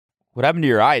What happened to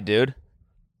your eye, dude?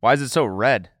 Why is it so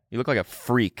red? You look like a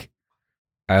freak.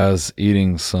 I was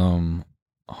eating some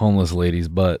homeless lady's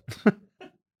butt.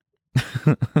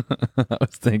 I was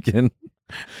thinking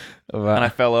about... And I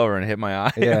fell over and hit my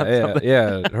eye.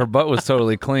 Yeah. Her butt was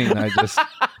totally clean. I just,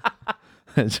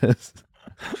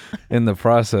 in the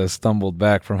process, stumbled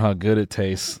back from how good it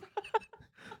tastes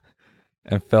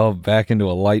and fell back into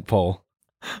a light pole,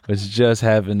 which just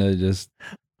happened to just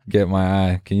get my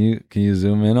eye. Can you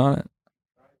zoom in on it?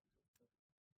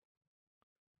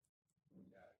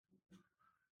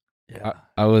 Yeah.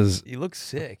 I was... You look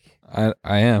sick. I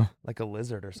am. Like a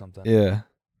lizard or something. Yeah.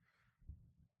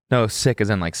 No, sick as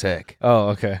in like sick. Oh,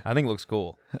 okay. I think it looks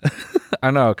cool.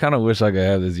 I know. I kind of wish I could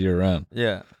have this year round.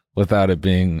 Yeah. Without it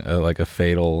being like a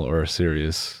fatal or a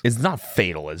serious. It's not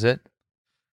fatal, is it?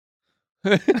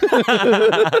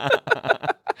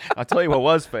 I'll tell you what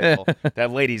was fatal.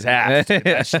 That lady's ass.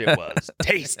 That shit was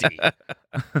tasty.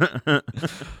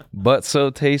 But so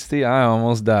tasty, I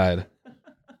almost died.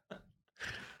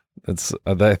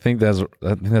 I think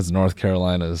that's North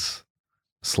Carolina's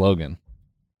slogan.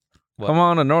 What? Come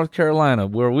on to North Carolina,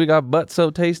 where we got butt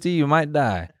so tasty you might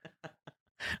die.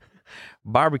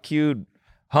 Barbecued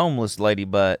homeless lady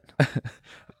butt.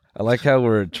 I like how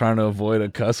we're trying to avoid a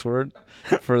cuss word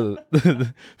for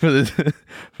the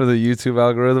YouTube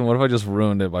algorithm. What if I just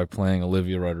ruined it by playing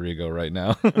Olivia Rodrigo right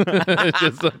now? It's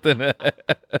just something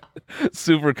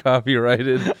super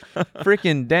copyrighted.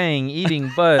 Freaking dang, eating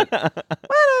butt. Why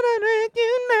did I make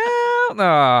you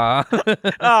now?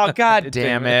 Aww. Oh, God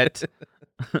damn it.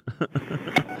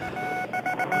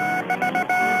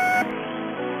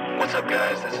 What's up,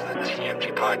 guys? This is the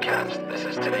TMG podcast. This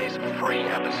is today's free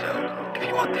episode. If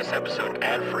you want this episode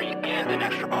ad-free and an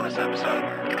extra bonus episode,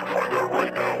 you can find that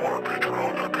right now on our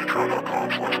Patreon at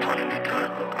patreon.com/TinyMG.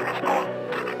 And if not,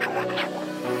 then enjoy this one.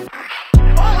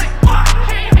 Holy fuck,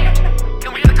 Jamie!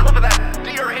 Can we get a clip of that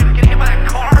deer getting hit by that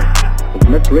car? The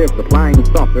mystery of the flying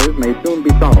saucers may soon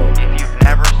be solved. If you've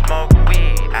never smoked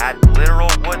weed at literal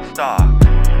Woodstock,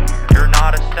 you're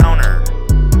not a stoner.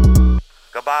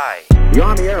 Goodbye. The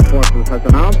Army Air Forces has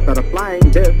announced that a flying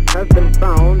disc has been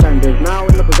found and is now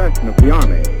in the possession of the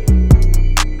Army.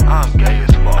 I'm gay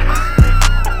as fuck.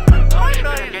 I'm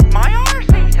trying to get my arse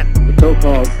eaten. The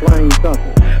so-called flying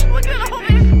saucer. Look at all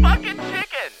these fucking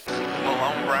chickens.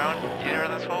 Malone Brown, you hear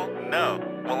this hole? No.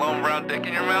 Malone Brown dick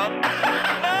in your mouth? No!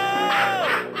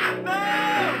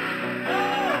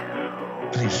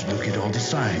 Please look at all the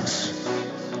signs.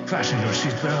 Fasten your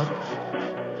seatbelt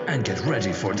and get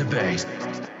ready for debate.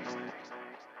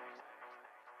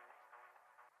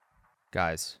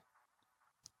 Guys,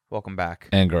 welcome back.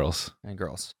 And girls. And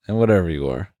girls. And whatever you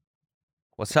are.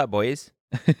 What's up, boys?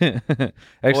 Actually,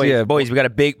 boys, yeah, boys, we got a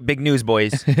big news,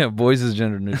 boys. Yeah, boys is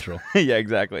gender neutral. Yeah,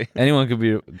 exactly. Anyone could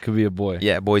be a boy.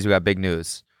 Yeah, boys, we got big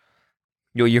news.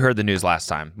 You heard the news last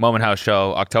time. Moment House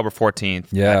show, October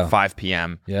 14th at 5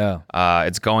 p.m. Yeah.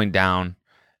 It's going down.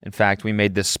 In fact, we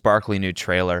made this sparkly new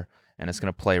trailer, and it's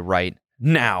going to play right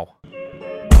now.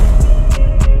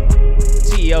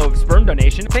 CEO of Sperm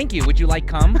Donation. Thank you. Would you like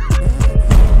cum?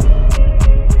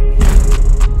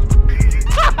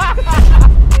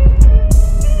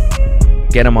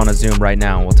 Get him on a Zoom right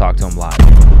now, and we'll talk to him live.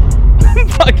 I'm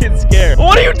fucking scared.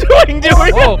 What are you doing, dude?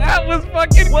 Whoa. That was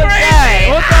fucking What's crazy.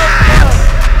 that?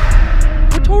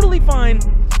 We're totally fine.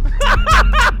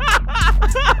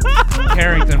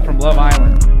 Carrington from Love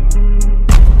Island.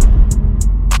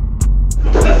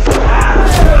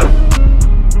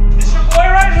 Is your boy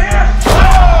right here?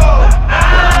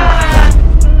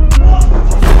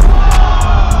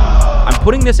 I'm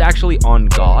putting this actually on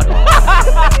God.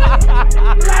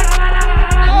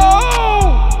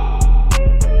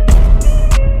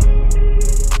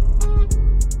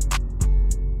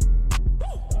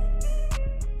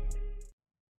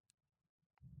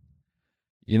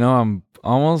 You know, I'm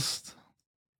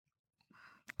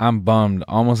bummed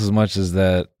almost as much as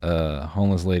that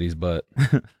homeless lady's butt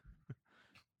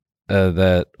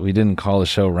that we didn't call the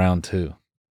show round 2.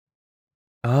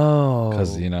 Oh.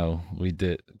 Because, we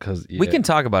did. We can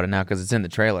talk about it now because it's in the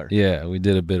trailer. Yeah, we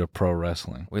did a bit of pro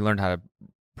wrestling. We learned how to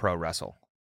pro wrestle.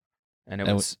 And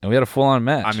we had a full-on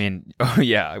match. I mean,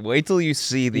 yeah, wait till you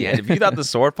see the end. If you thought the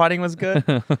sword fighting was good,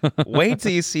 wait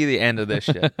till you see the end of this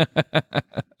shit.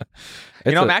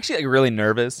 I'm actually really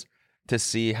nervous to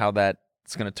see how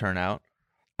that's going to turn out.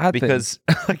 Because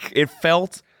it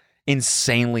felt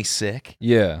insanely sick.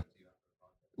 Yeah.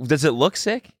 Does it look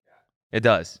sick? It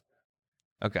does.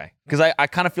 Okay. Because I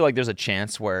kind of feel like there's a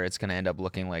chance where it's going to end up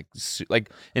looking like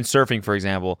in surfing, for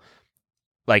example,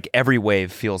 like every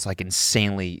wave feels like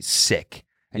insanely sick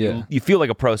And Yeah. you feel like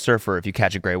a pro surfer if you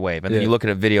catch a great wave. And then Yeah. you look at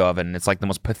a video of it and it's like the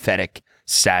most pathetic,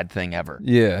 sad thing ever.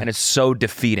 Yeah. And it's so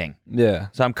defeating. Yeah.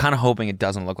 So I'm kind of hoping it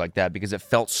doesn't look like that because it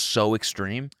felt so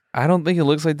extreme. I don't think it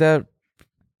looks like that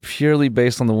purely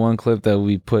based on the one clip that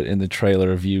we put in the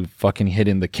trailer of you fucking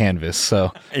hitting the canvas.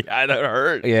 So Yeah, that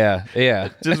hurt. yeah.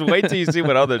 Just wait till you see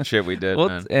what other shit we did,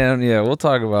 man. And yeah, we'll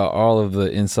talk about all of the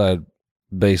inside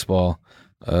baseball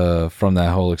from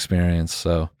that whole experience.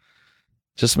 So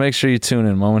just make sure you tune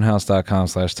in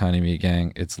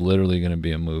momenthouse.com/tinymeatgang. It's literally going to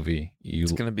be a movie.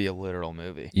 It's going to be a literal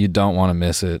movie. You don't want to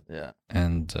miss it. Yeah.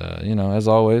 And, as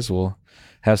always, we'll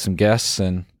have some guests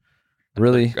and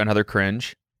really. Another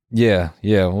cringe. Yeah.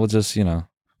 We'll just,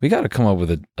 we got to come up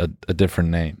with a different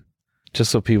name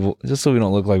just so we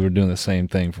don't look like we're doing the same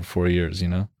thing for 4 years,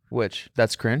 Which?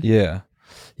 That's cringe? Yeah.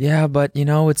 Yeah, but,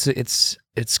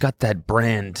 it's got that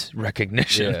brand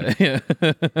recognition. Yeah.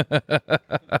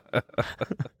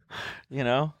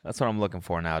 That's what I'm looking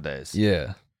for nowadays.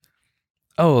 Yeah.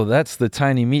 Oh, that's the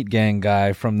Tiny Meat Gang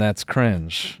guy from That's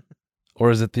Cringe.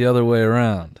 Or is it the other way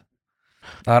around?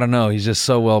 I don't know. He's just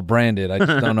so well branded. I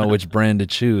just don't know which brand to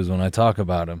choose when I talk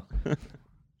about him.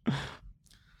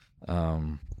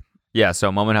 Yeah,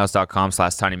 so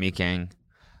momenthouse.com/tinymeatgang.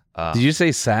 Did you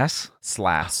say sass?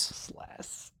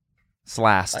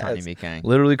 Slash Tiny Meat Gang.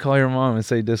 Literally call your mom and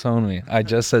say disown me. I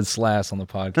just said slash on the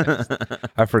podcast.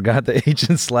 I forgot the H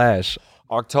in slash.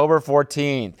 October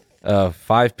 14th.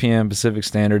 5 p.m. Pacific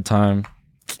Standard Time.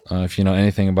 If you know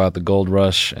anything about the Gold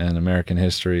Rush and American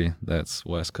history, that's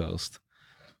West Coast.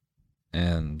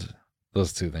 And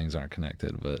those two things aren't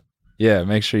connected, but yeah,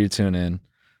 make sure you tune in.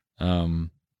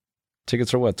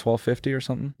 Tickets are what, $12.50 or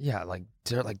something? Yeah,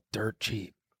 they're dirt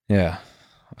cheap. Yeah.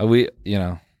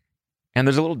 And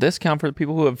there's a little discount for the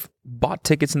people who have bought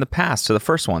tickets in the past to the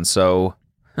first one. So,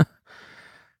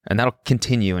 and that'll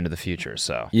continue into the future.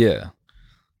 So, yeah.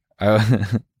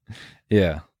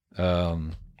 Yeah.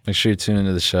 Make sure you tune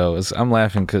into the show. I'm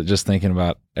laughing just thinking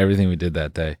about everything we did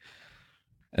that day.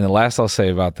 And the last I'll say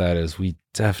about that is we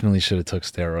definitely should have took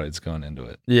steroids going into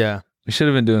it. yeah, We should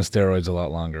have been doing steroids a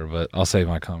lot longer, but I'll save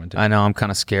my commentary. I know. I'm kind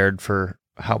of scared for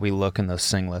how we look in those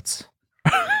singlets.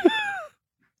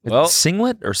 Well-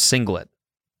 singlet or singlet?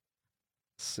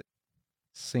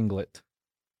 Singlet.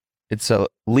 It's a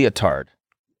leotard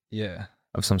Yeah.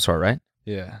 of some sort, right?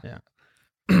 Yeah. Yeah.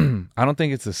 I don't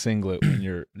think it's a singlet when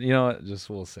you're, what?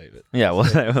 We'll save it. Yeah, we'll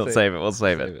save it. We'll save We'll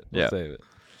save it. We'll Yeah. save it.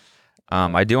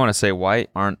 I do want to say, why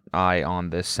aren't I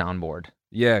on this soundboard?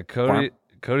 Yeah, Cody's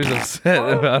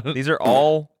upset about it. These are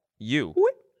all you.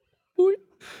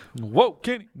 Whoa,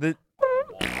 Kenny.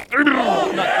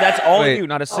 That's all Wait. you,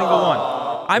 not a single one.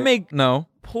 I make No.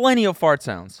 plenty of fart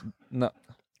sounds, No.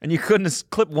 and you couldn't just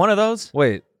clip one of those?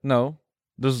 Wait, no.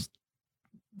 There's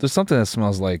something that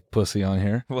smells like pussy on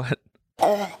here. What?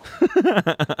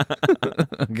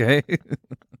 Okay.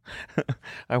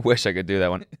 I wish I could do that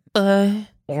one.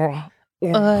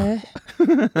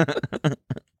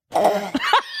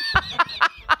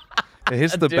 It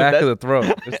hits the Dude, back that- of the throat.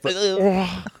 It's the,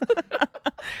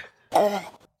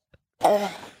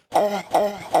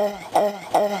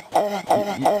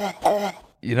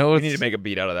 you know We what's, need to make a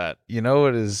beat out of that. you know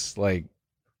what is like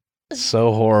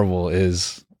so horrible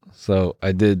is, so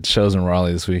I did shows in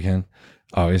Raleigh this weekend,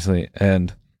 obviously,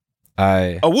 and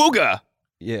Awooga!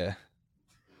 yeah,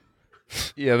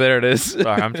 there it is.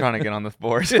 Sorry, I'm trying to get on this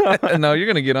board. No, you're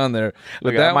gonna get on there.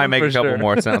 With Look, that I might one make for a couple sure.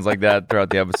 more sounds like that throughout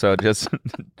the episode. Just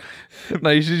No,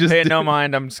 you should just pay do- no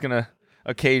mind. I'm just gonna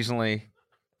occasionally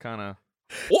kind of.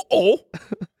 Oh,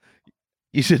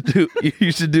 You should do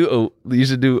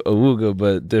awooga,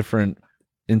 but different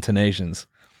intonations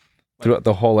throughout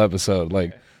the whole episode.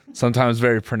 Like sometimes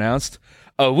very pronounced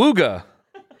awooga,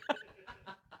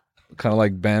 kind of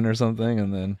like Ben or something,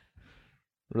 and then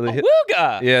really hit.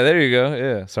 Awooga! Yeah, there you go.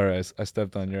 Yeah, sorry, I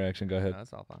stepped on your action. Go ahead. No,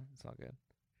 that's all fine. It's all good.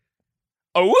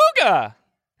 Awooga!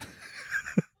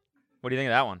 What do you think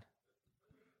of that one?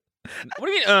 What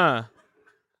do you mean?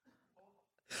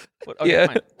 What, okay,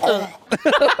 Yeah. fine.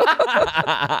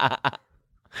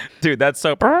 Dude, that's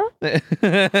so.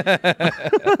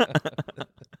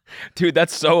 Dude,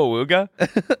 that's so awooga.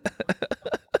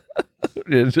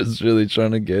 You're just really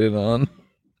trying to get it on.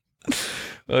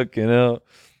 Fucking hell.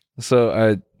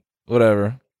 So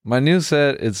whatever. My new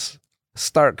set, it's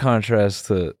stark contrast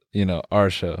to, our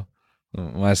show.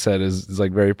 My set is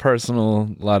like very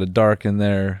personal, a lot of dark in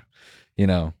there.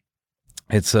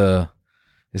 It's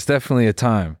definitely a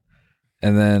time.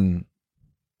 And then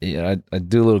I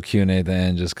do a little Q&A at the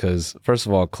end just because, first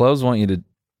of all, clubs want you to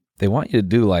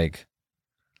do like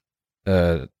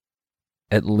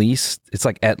at least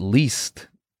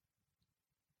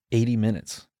 80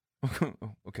 minutes.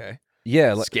 Okay.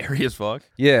 Yeah, Scary as fuck.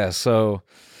 yeah. So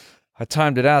I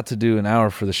timed it out to do an hour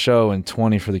for the show and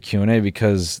 20 for the Q&A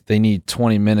because they need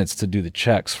 20 minutes to do the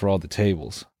checks for all the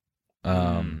tables.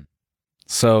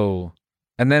 So,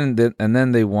 and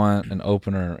then they want an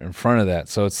opener in front of that.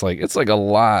 So it's like a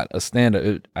lot of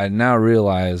stand-up. I now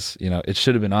realize, it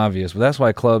should have been obvious, but that's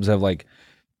why clubs have like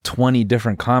 20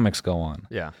 different comics go on.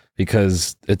 Yeah.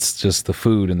 Because it's just the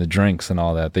food and the drinks and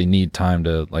all that. They need time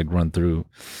to like run through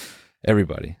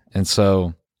everybody. And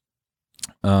so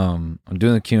I'm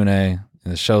doing the Q&A and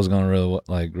the show's going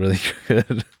really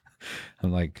good.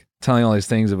 I'm like telling all these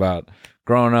things about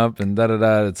growing up and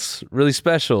da-da-da. It's really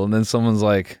special. And then someone's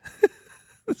like,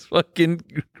 this fucking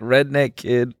redneck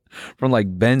kid from like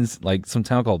some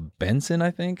town called Benson,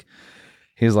 I think.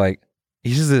 He's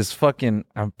just this fucking,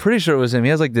 I'm pretty sure it was him. He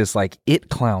has like this like it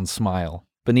clown smile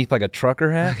beneath like a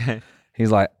trucker hat. Okay.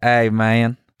 He's like, hey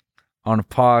man, on a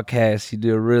podcast, you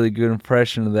do a really good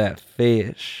impression of that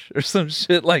fish or some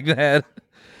shit like that.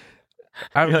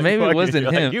 Maybe it wasn't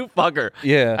him. Like, you fucker.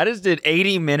 Yeah. I just did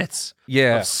 80 minutes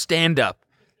of stand-up,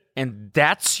 and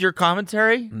that's your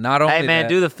commentary? Not only hey, man, that,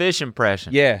 do the fish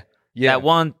impression. Yeah. That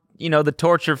one, the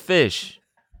torture fish.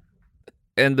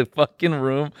 And the fucking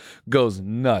room goes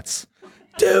nuts.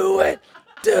 Do it.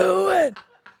 Do it.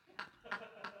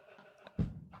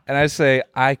 And I say,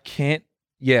 I can't.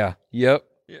 Yeah. Yep.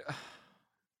 Yeah.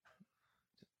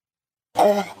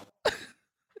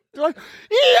 They're like,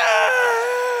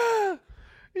 yeah.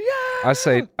 Yeah.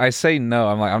 I say no.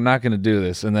 I'm like, I'm not gonna do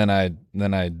this, and then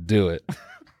I do it.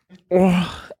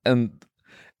 And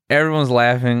everyone's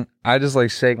laughing. I just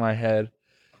like shake my head.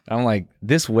 I'm like,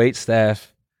 this wait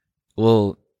staff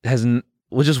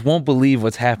just won't believe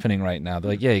what's happening right now.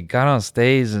 They're like, yeah, he got on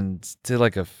stage and did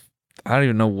like I don't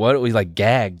even know what, he like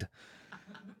gagged.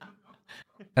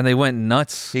 And they went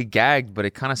nuts. He gagged, but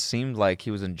it kind of seemed like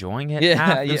he was enjoying it.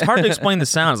 Yeah, It's hard to explain the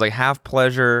sound. It's like half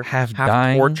pleasure, half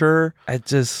dying. torture. It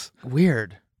just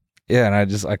weird. Yeah, and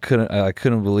I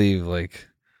couldn't believe like,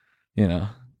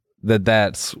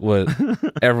 that's what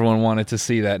everyone wanted to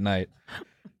see that night.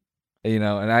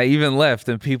 And I even left,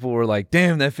 and people were like,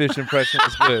 "Damn, that fish impression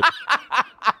was good."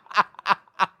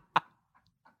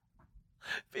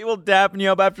 People dapping you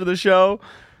up after the show,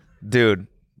 dude.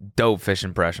 Dope fish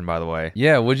impression, by the way.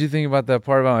 Yeah, what'd you think about that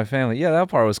part about my family? Yeah, that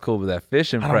part was cool, but that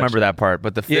fish impression. I don't remember that part,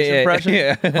 but the fish impression?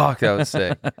 Yeah. Fuck, that was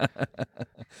sick.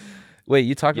 Wait,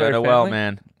 you talked about your family? Well,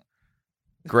 man.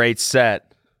 Great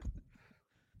set.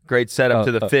 Great setup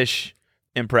to the fish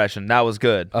impression. That was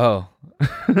good. Oh,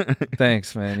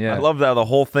 thanks, man. Yeah. I love that the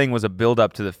whole thing was a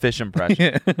build-up to the fish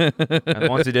impression. And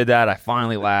once he did that, I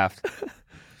finally laughed.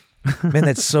 Man,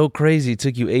 that's so crazy. It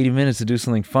took you 80 minutes to do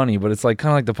something funny, but it's like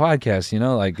kind of like the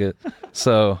podcast,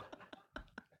 so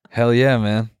hell yeah,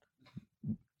 man.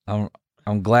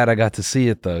 I'm glad I got to see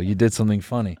it though. You did something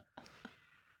funny.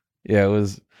 Yeah, it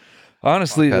was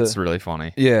honestly that's really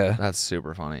funny. Yeah. That's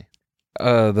super funny.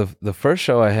 The first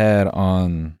show I had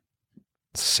on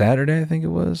Saturday, I think it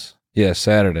was. Yeah,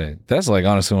 Saturday. That's like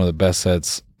honestly one of the best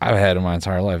sets I've had in my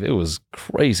entire life. It was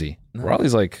crazy. Nice.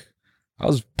 Raleigh's like, I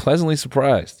was pleasantly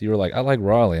surprised. You were like, I like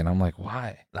Raleigh, and I'm like,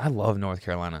 why? I love North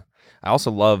Carolina. I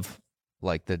also love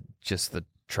like the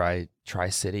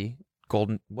Tri-City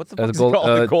Golden. What's the fuck is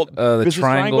it called? The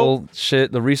triangle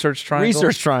shit. The research triangle.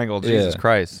 Research triangle. Jesus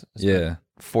Christ. Yeah.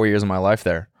 4 years of my life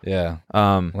there. Yeah.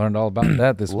 Learned all about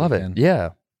that this love weekend. It. Yeah.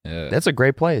 Yeah. That's a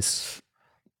great place.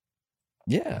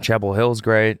 Yeah. Chapel Hill's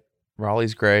great.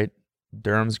 Raleigh's great.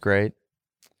 Durham's great.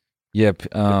 Yep.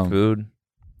 Good food.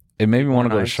 It made me want to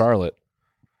go to nice. Charlotte.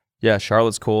 Yeah,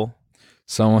 Charlotte's cool.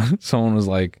 Someone was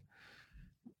like,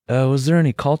 was there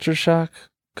any culture shock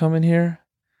coming here?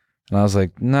 And I was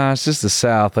like, nah, it's just the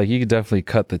South. Like, you could definitely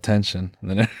cut the tension. And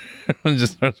then everyone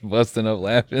just starts busting up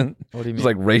laughing. What do you mean? It's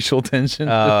like racial tension.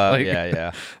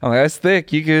 Yeah. I'm like, that's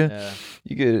thick. You could,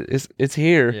 it's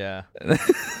here. Yeah.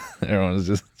 Everyone was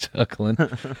just chuckling.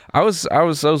 I was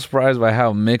so surprised by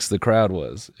how mixed the crowd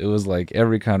was. It was like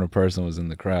every kind of person was in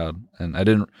the crowd. And I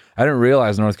didn't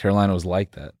realize North Carolina was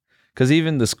like that. Because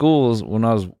even the schools, when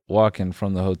I was walking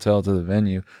from the hotel to the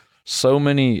venue, so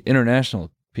many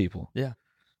international people. Yeah.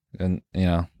 And,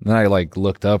 then I like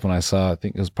looked up and I saw, I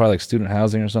think it was probably like student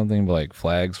housing or something, but like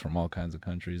flags from all kinds of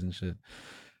countries and shit.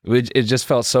 It just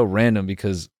felt so random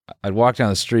because I'd walk down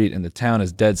the street and the town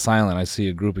is dead silent. I see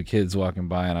a group of kids walking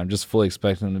by and I'm just fully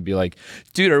expecting them to be like,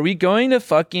 dude, are we going to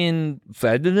fucking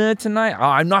Fedina tonight? Oh,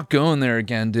 I'm not going there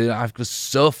again, dude. I was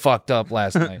so fucked up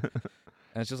last night.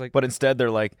 And it's just like, but instead they're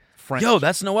like, French. Yo,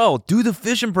 that's Noel. Do the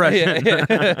fish impression.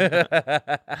 Yeah.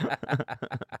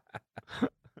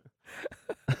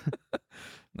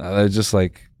 No, they're just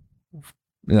like,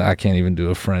 I can't even do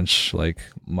a French like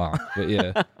mock, but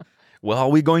yeah. Where are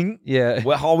we going? Yeah.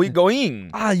 Where are we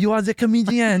going? Ah, you are the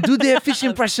comedian. Do the fish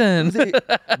impression.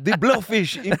 The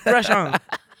blowfish impression.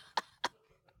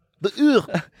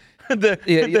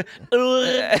 The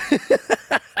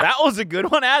that was a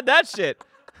good one. Add that shit.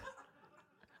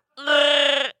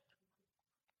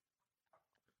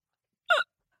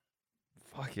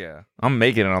 Fuck yeah. I'm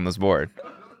making it on this board.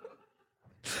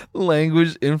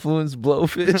 Language influence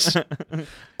blowfish.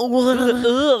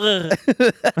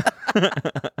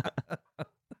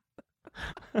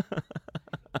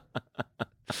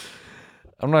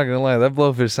 I'm not gonna lie, that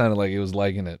blowfish sounded like it was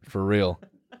liking it for real.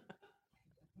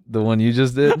 The one you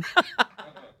just did,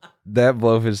 that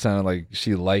blowfish sounded like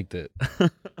she liked it.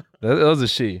 That was a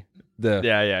she.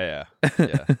 Yeah.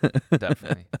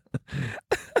 Definitely.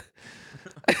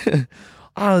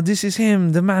 Oh, this is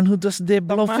him, the man who does the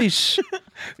blowfish.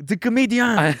 The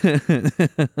comedian.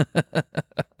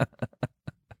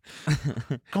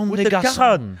 With the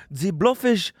carrot. The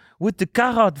blowfish with the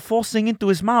carrot forcing into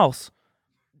his mouth.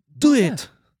 Do it.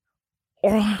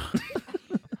 Or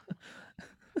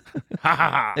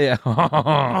yeah.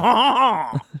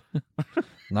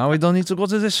 Now we don't need to go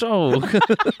to the show.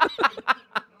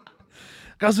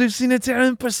 Because we've seen it here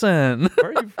in person.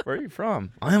 Where are you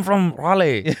from? I'm from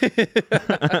Raleigh.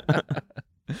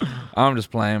 I'm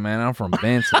just playing, man. I'm from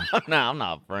Benson. No, I'm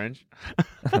not French.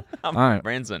 I'm All right. from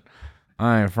Branson.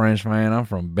 I ain't French, man. I'm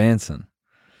from Benson.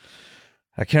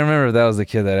 I can't remember if that was the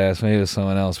kid that asked me. It was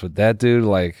someone else. But that dude,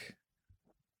 like,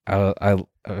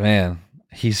 man,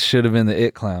 he should have been the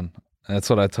it clown. That's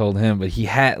what I told him. But he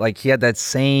had that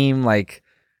same like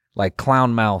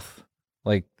clown mouth.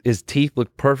 Like his teeth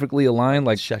looked perfectly aligned.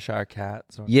 Like Cheshire cat.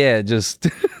 yeah, just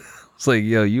it's like,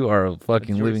 yo, you are a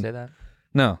fucking Did you living. say that?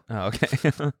 No, Oh,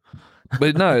 okay.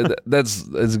 but no, that's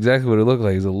exactly what it looked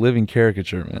like. He's a living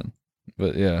caricature, man.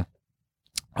 But yeah,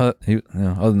 other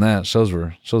than that, shows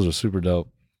were super dope.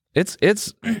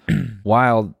 It's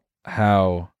wild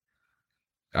how,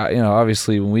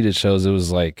 obviously when we did shows, it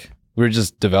was like we were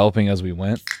just developing as we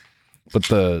went. But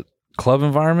the club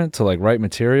environment to like write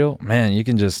material, man, you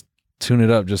can just tune it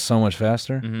up just so much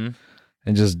faster. Mm-hmm.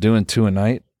 And just doing 2 a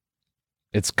night,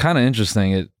 it's kind of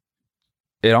interesting.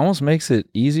 It almost makes it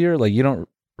easier. Like you don't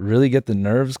really get the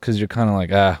nerves because you're kind of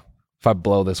like, if I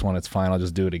blow this one, it's fine. I'll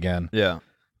just do it again. Yeah.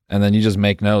 And then you just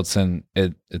make notes, and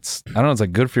it's I don't know, it's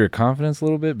like good for your confidence a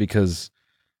little bit because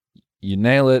you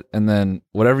nail it, and then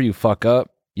whatever you fuck up,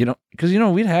 because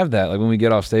we'd have that like when we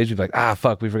get off stage, we'd be like,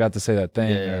 fuck, we forgot to say that thing.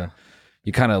 Yeah. Or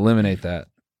you kind of eliminate that,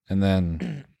 and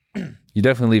then you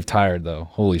definitely leave tired though.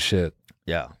 Holy shit.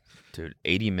 Yeah. Dude,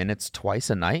 80 minutes twice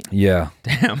a night? Yeah.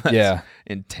 Damn, that's Yeah.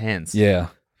 intense. Yeah.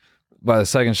 By the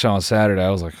second show on Saturday, I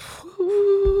was like,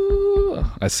 "Ooh,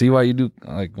 I see why you do,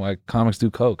 like, why comics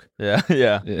do coke." Yeah.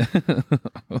 Yeah.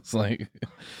 It's like,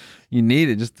 you need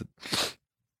it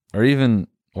or even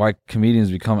why comedians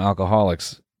become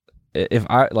alcoholics. If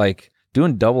I, like,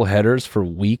 doing double headers for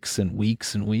weeks and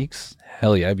weeks and weeks,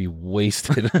 hell yeah, I'd be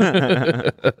wasted.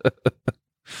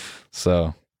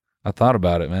 So I thought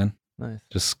about it, man. Nice.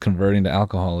 Just converting to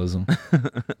alcoholism.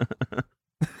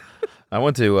 I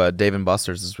went to Dave &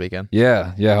 Buster's this weekend.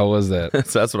 Yeah. How was that?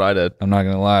 So that's what I did. I'm not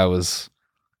going to lie. I was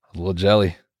a little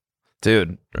jelly.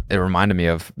 Dude, it reminded me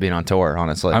of being on tour,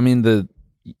 honestly. I mean, the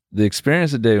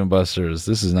experience at Dave & Buster's,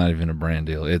 this is not even a brand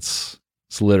deal. It's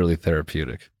literally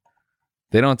therapeutic.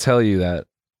 They don't tell you that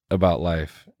about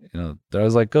life. They're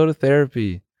always like, go to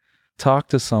therapy, talk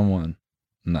to someone.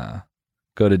 Nah,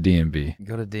 go to D&B.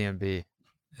 Go to D&B.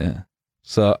 Yeah.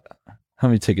 So how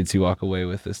many tickets you walk away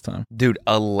with this time? Dude,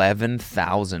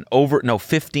 11,000.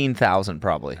 15,000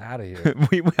 probably. Out of here.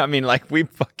 we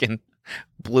fucking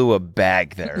blew a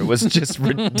bag there. It was just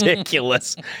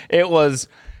ridiculous. It was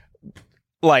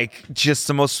like just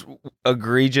the most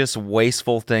egregious,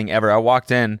 wasteful thing ever. I walked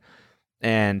in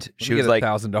and she was like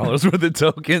 $1,000 worth of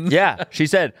tokens. Yeah. She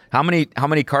said, how many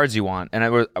cards you want?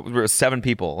 And we were 7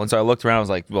 people. And so I looked around, I was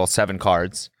like, well, 7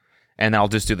 cards. And then I'll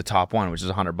just do the top one, which is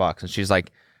 $100. And she's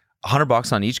like,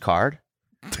 $100 on each card?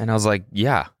 And I was like,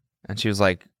 yeah. And she was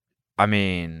like, I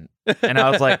mean, and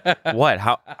I was like, what?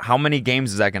 How many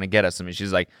games is that going to get us? I mean,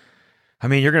 she's like, I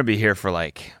mean, you're going to be here for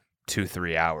like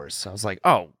 2-3 hours. So I was like,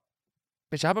 oh,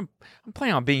 bitch, I'm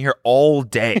planning on being here all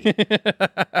day.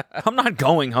 I'm not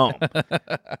going home.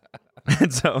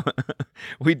 And so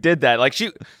we did that. Like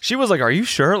she was like, "Are you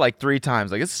sure?" Like 3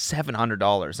 times. Like, it's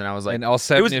 $700. And I was like, and all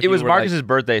 7 it was Marcus's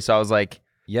birthday, so I was like,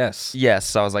 yes.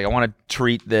 So I was like, I want to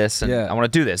treat this and I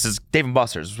want to do this. It's Dave &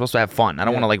 Buster's. We're supposed to have fun. I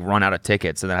don't want to like run out of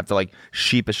tickets and then have to like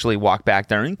sheepishly walk back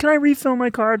there and, can I refill my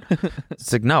card?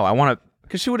 It's like, no, I want to.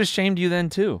 Because she would have shamed you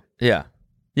then too. Yeah.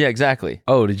 Yeah, exactly.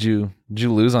 Oh, did you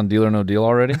lose on Deal or No Deal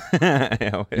already?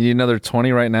 Yeah, You need another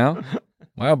 20 right now?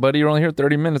 Wow, buddy, you're only here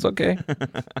 30 minutes. Okay.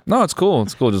 No, it's cool.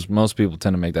 It's cool. Just most people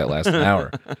tend to make that last an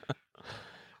hour.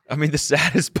 I mean, the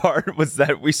saddest part was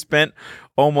that we spent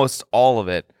almost all of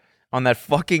it on that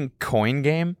fucking coin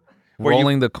game.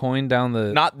 Rolling the coin down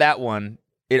the... Not that one.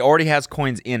 It already has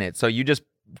coins in it. So you just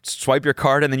swipe your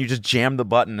card and then you just jam the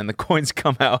button and the coins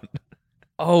come out.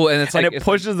 Oh, and it's like... And it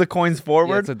pushes the coins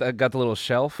forward. Yeah, it's got the little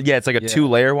shelf. Yeah, it's like a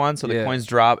 2-layer one. So the coins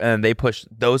drop and then they push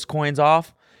those coins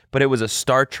off. But it was a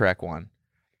Star Trek one.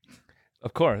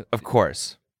 Of course. Of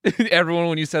course. Everyone,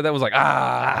 when you said that, was like,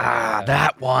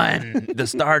 that one. The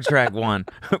Star Trek one.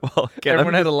 Well,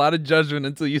 everyone had a lot of judgment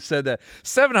until you said that.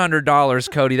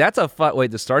 $700, Cody. That's a wait,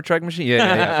 the Star Trek machine?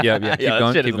 Yeah.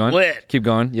 Keep going. Lit. Keep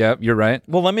going. Yeah, you're right.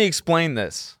 Well, let me explain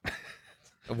this.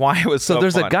 Why it was so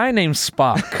there's fun. A guy named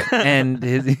Spock, and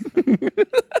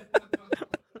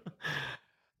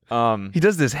he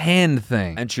does this hand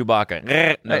thing. And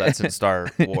Chewbacca. No, that's in Star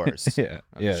Wars. Yeah.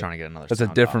 I'm just trying to get another That's a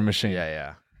sound different off. machine.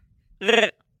 Yeah.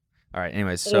 All right,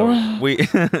 anyways, so we...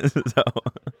 that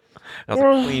was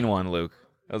a clean one, Luke.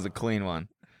 That was a clean one.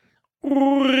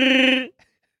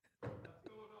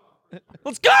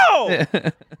 Let's go!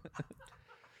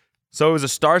 So it was a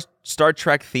Star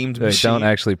Trek themed machine. Don't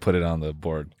actually put it on the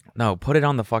board. No, put it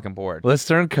on the fucking board. Let's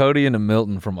turn Cody into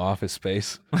Milton from Office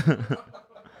Space.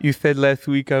 You said last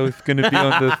week I was going to be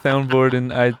on the soundboard,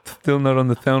 and I'm still not on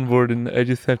the soundboard, and I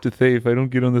just have to say, if I don't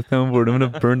get on the soundboard, I'm going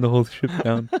to burn the whole ship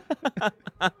down.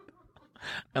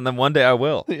 And then one day I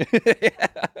will. It's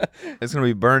going to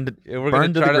be burned,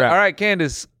 burned to the ground. All right,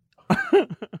 Candace.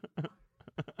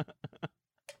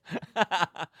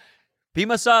 Beam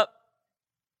us up.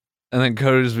 And then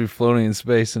Cody just be floating in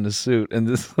space in a suit, and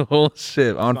this whole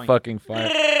ship on fucking fire.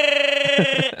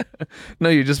 No,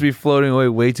 you just be floating away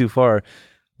way too far.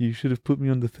 You should have put me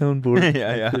on the soundboard.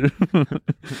 Yeah.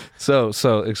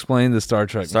 So explain the Star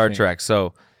Trek. Star machine. Trek.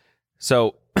 So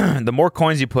the more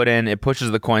coins you put in, it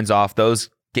pushes the coins off. Those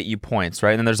get you points,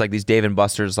 right? And then there's like these Dave and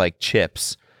Buster's like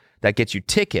chips that get you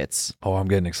tickets. Oh, I'm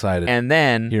getting excited. And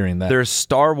then hearing that. There's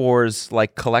Star Wars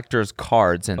like collector's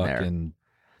cards in there. And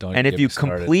if you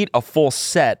complete a full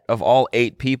set of all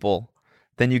 8 people,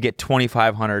 then you get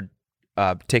 2,500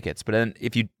 tickets. But then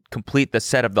if you complete the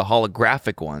set of the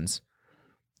holographic ones,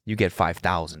 you get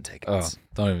 5,000 tickets. Oh,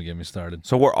 don't even get me started.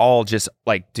 So we're all just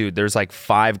like, dude, there's like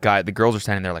 5 guys. The girls are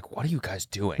standing there like, what are you guys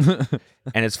doing?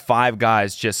 And it's 5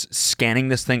 guys just scanning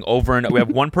this thing over and we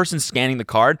have one person scanning the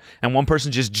card and one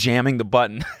person just jamming the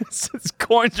button.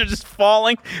 Coins are just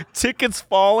falling, tickets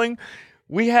falling.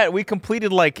 We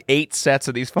completed like 8 sets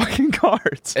of these fucking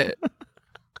cards. And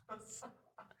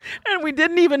we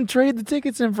didn't even trade the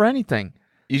tickets in for anything.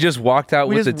 You just walked out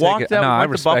with the ticket. Walked out I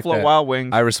with respect the Buffalo that. Wild Wings.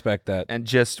 I respect that. And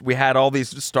just, we had all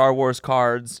these Star Wars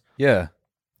cards. Yeah.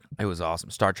 It was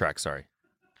awesome. Star Trek, sorry.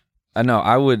 I know.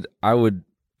 I would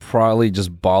probably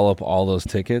just ball up all those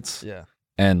tickets. Yeah.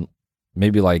 And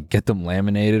maybe like get them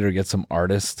laminated or get some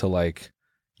artists to like,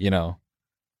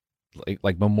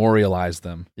 like memorialize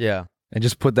them. Yeah. And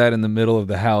just put that in the middle of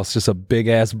the house, just a big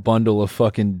ass bundle of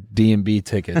fucking D&B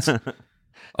tickets.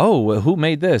 Oh, who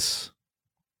made this?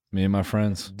 Me and my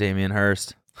friends. Damien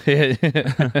Hirst. You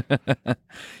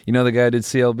know the guy who did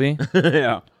CLB?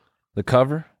 Yeah. The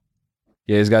cover?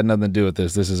 Yeah, he's got nothing to do with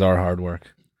this. This is our hard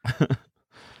work.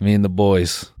 Me and the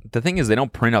boys. The thing is, they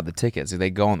don't print out the tickets. They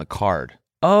go on the card.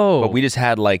 Oh. But we just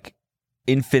had like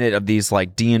infinite of these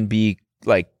like D&B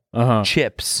like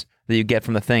chips that you get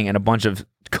from the thing and a bunch of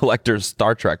collector's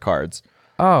Star Trek cards.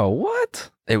 Oh,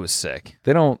 what? It was sick.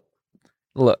 They don't...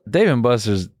 Look, Dave &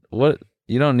 Buster's... What...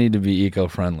 You don't need to be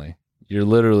eco-friendly. You're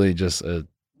literally just a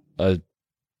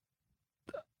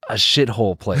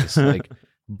shithole place. Like,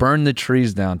 burn the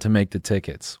trees down to make the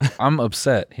tickets. I'm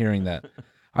upset hearing that.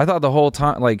 I thought the whole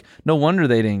time, like, no wonder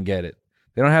they didn't get it.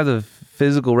 They don't have the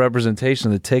physical representation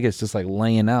of the tickets just like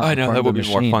laying out. I know, that would be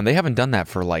more fun. They haven't done that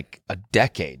for like a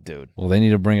decade, dude. Well, they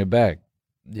need to bring it back.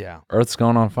 Yeah. Earth's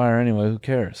going on fire anyway. Who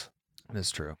cares?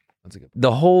 That's true. That's a good point.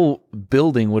 The whole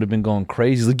building would have been going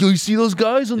crazy. Like, yo, you see those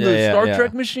guys on the Star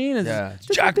Trek machine? It's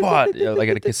jackpot. Like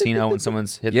at a casino when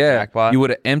someone's hit the jackpot. You would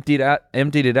have emptied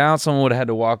it out. Someone would have had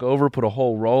to walk over, put a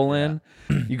whole roll in.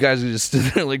 You guys would just stood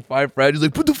there like 5 Fridays,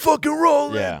 like, put the fucking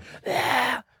roll in.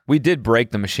 Yeah. We did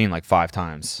break the machine like 5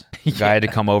 times. The guy had to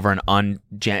come over and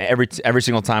unjam every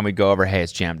single time we'd go over, hey,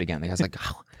 it's jammed again. The guy's like,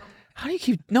 how do you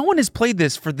keep... No one has played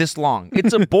this for this long.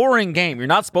 It's a boring game. You're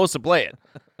not supposed to play it.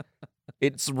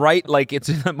 It's right, like, it's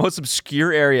in the most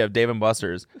obscure area of Dave &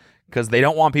 Buster's because they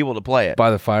don't want people to play it.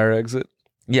 By the fire exit?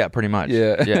 Yeah, pretty much.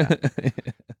 Yeah.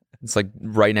 It's like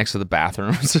right next to the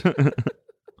bathrooms.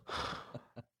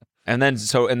 And then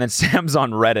Sam's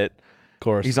on Reddit. Of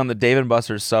course. He's on the Dave and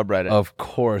Buster's subreddit. Of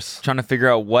course. Trying to figure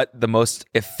out what the most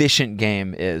efficient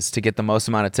game is to get the most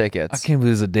amount of tickets. I can't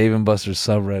believe there's a Dave and Buster's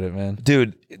subreddit, man.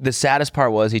 Dude, the saddest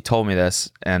part was he told me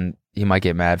this, and he might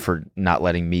get mad for not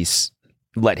letting me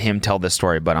let him tell this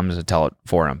story, but I'm just going to tell it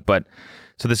for him. But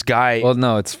so this guy... Well,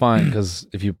 no, it's fine because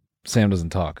Sam doesn't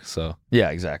talk, so...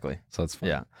 Yeah, exactly. So it's fine.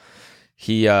 Yeah.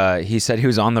 He said he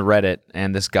was on the Reddit,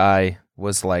 and this guy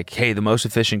was like, hey, the most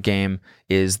efficient game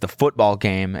is the football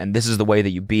game, and this is the way that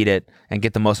you beat it and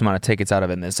get the most amount of tickets out of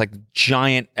it. And it's like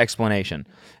giant explanation.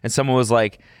 And someone was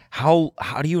like, how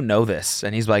do you know this?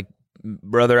 And he's like,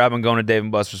 brother, I've been going to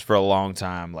Dave & Buster's for a long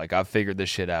time. Like, I've figured this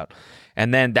shit out.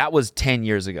 And then that was 10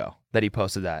 years ago that he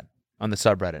posted that on the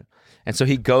subreddit. And so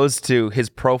he goes to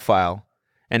his profile,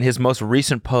 and his most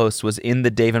recent post was in the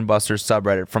Dave & Buster's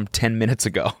subreddit from 10 minutes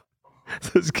ago.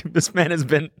 So this man has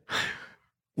been...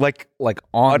 like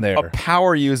on there, a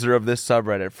power user of this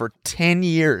subreddit for 10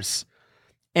 years.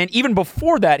 And even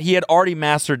before that, he had already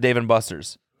mastered Dave &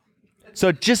 Buster's.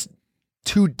 So just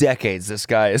 2 decades, this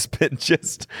guy has been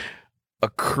just a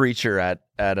creature at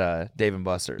Dave &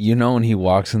 Buster's. You know, when he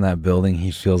walks in that building,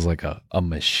 he feels like a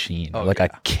machine, Oh, like yeah.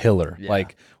 a killer. Yeah.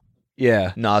 Like,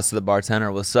 yeah. Nods to the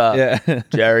bartender, what's up? Yeah.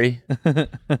 Jerry,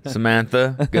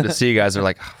 Samantha, good to see you guys. They're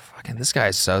like, oh, fucking, this guy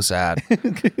is so sad.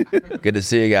 Good to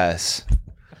see you guys.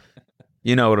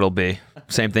 You know what it'll be.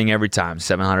 Same thing every time.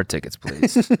 700 tickets,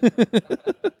 please.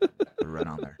 Right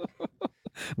on there.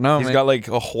 No, He's man. got like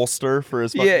a holster for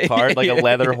his fucking card, like a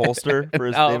leather holster for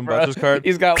his Dave & Buster's card.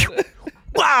 He's got...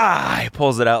 Wah! He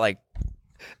pulls it out like,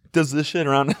 does this shit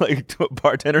around like what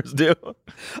bartenders do.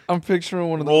 I'm picturing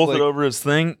one of those... Rolls like, it over his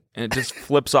thing, and it just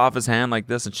flips off his hand like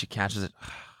this, and she catches it.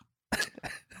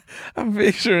 I'm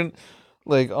picturing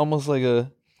like almost like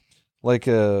a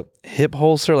hip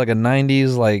holster, like a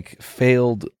 90s like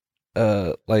failed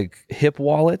like hip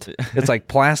wallet. It's like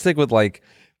plastic with like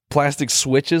plastic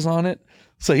switches on it.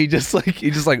 So he just like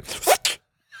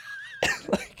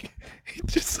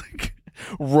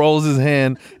rolls his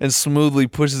hand and smoothly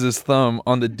pushes his thumb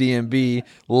on the DMB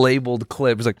labeled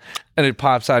clip. He's like, and it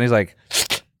pops out and he's like,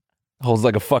 holds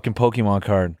like a fucking Pokemon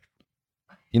card.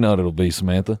 You know what it'll be,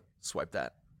 Samantha. Swipe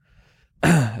that.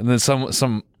 And then some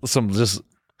just,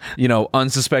 you know,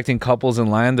 unsuspecting couples in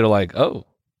line, they're like, oh,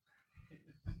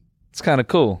 it's kind of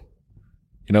cool.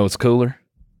 You know what's cooler?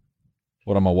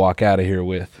 What I'm going to walk out of here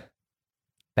with.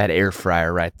 That air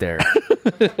fryer right there.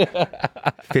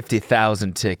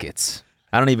 50,000 tickets.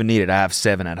 I don't even need it. I have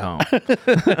 7 at home.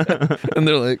 And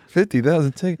they're like,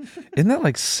 50,000 tickets? Isn't that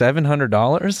like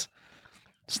 $700?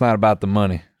 It's not about the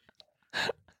money.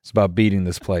 It's about beating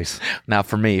this place. Now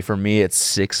for me,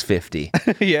 it's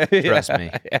 $650. Yeah. Trust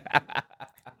me.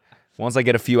 Once I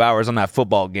get a few hours on that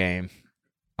football game,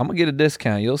 I'm going to get a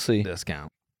discount. You'll see.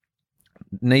 discount.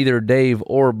 Neither Dave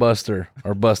or Buster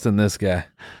are busting this guy.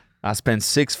 I spend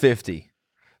 $650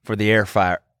 for the air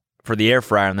fryer,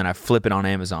 and then I flip it on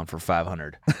Amazon for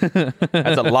 $500.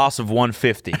 That's a loss of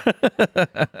 $150.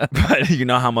 But you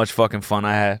know how much fucking fun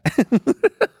I had.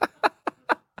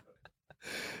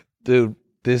 Dude,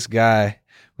 this guy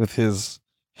with his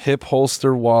hip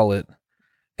holster wallet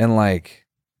and like,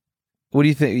 what do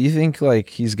you think? You think like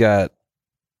he's got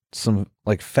some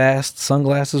like fast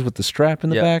sunglasses with the strap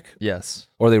in the back? Yes.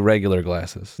 Or are they regular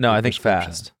glasses? No, Like I think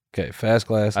prescription? fast. Okay, fast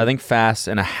glasses. I think fast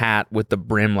and a hat with the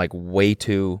brim like way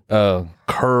too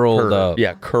curled up.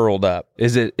 Yeah, curled up.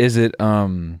 Is it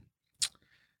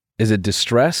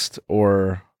distressed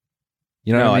or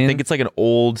you know No, what I mean? think it's like an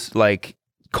old like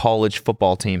college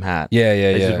football team hat. Yeah.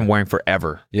 That he's been wearing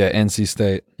forever. Yeah, NC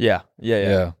State. Yeah.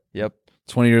 Yeah. Yep.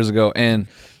 20 years ago. And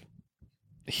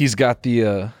he's got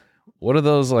the what are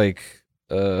those like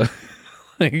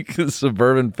like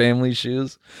suburban family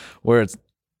shoes where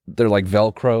they're like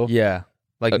Velcro? Yeah.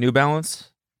 Like New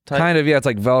Balance type? Kind of, yeah. It's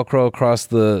like Velcro across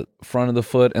the front of the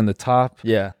foot and the top.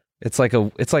 Yeah. It's like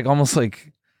almost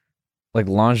like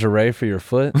lingerie for your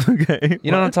foot. Okay.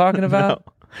 You know what I'm talking about?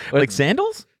 No. Like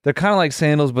sandals? They're kind of like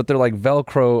sandals, but they're like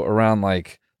Velcro around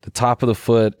like the top of the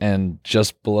foot and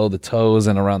just below the toes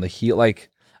and around the heel.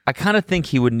 Like, I kind of think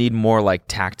he would need more like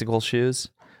tactical shoes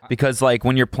because like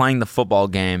when you're playing the football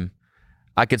game,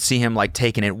 I could see him like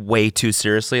taking it way too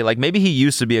seriously. Like maybe he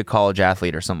used to be a college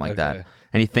athlete or something like that.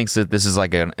 And he thinks that this is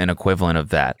like an equivalent of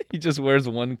that. he just wears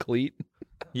one cleat.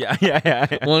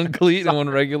 Yeah. One cleat and one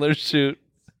regular shoe.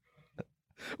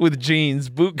 With jeans,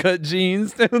 bootcut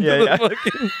jeans. Down to the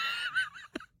fucking...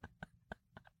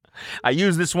 I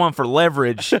use this one for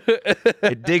leverage.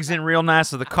 It digs in real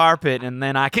nice to the carpet, and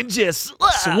then I can just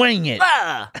swing it.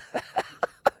 Yeah,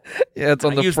 it's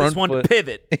on the use front this one foot. to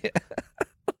pivot.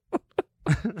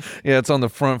 Yeah, it's on the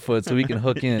front foot so we can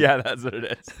hook in. Yeah, that's what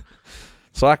it is.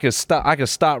 So I could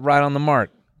stop right on the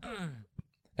mark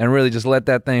and really just let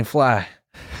that thing fly.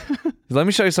 Let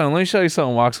me show you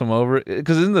something. Walks him over.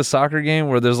 Because isn't the soccer game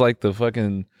where there's like the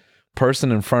fucking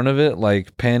person in front of it,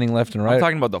 like panning left and right? I'm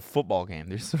talking about the football game.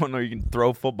 There's one where you can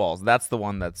throw footballs. That's the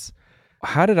one that's...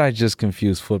 How did I just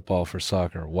confuse football for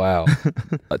soccer? Wow.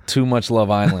 Too much Love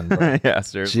Island, bro. Yeah,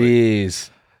 seriously. Jeez.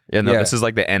 Yeah, no, this is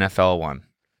like the NFL one.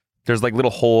 There's like little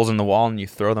holes in the wall and you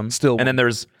throw them. And then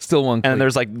there's still one. And then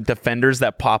there's like defenders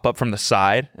that pop up from the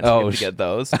side. And so you have to get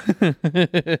those.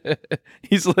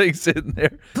 He's like sitting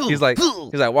there. He's like,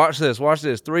 watch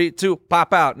this. 3, 2,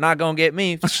 pop out. Not gonna get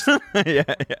me. Yeah.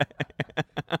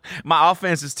 My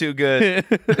offense is too good.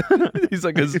 He's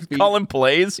like, he's calling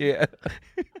plays. Yeah.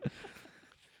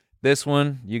 This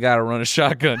one, you gotta run a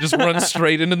shotgun. Just run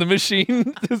straight into the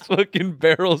machine. Just fucking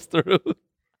barrels through.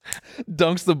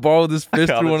 Dunks the ball with his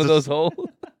fist through one of those holes.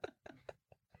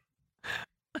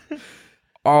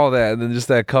 All that, and then just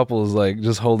that couple is like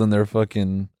just holding their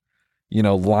fucking,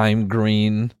 lime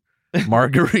green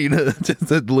margarita.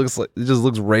 It just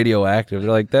looks radioactive.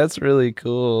 They're like, that's really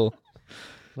cool.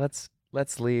 Let's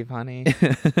leave, honey.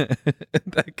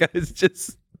 That guy's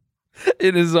just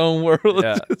in his own world.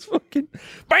 Yeah. Just fucking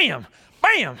bam,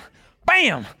 bam,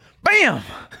 bam, bam.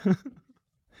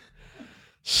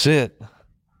 Shit.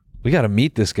 We got to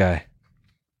meet this guy.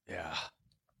 Yeah.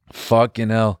 Fucking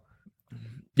hell.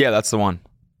 Yeah, that's the one.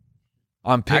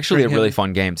 I'm actually a picturing really him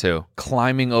fun game too.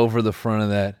 climbing over the front of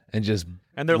that and just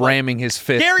they're ramming his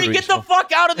fist. Gary, through get each the one.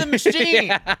 fuck out of the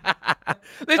machine.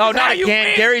 Oh, no, I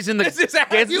can't. Gary's in the... This is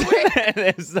how you win.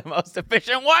 It's the most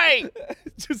efficient way.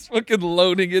 Just fucking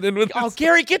loading it in with Oh,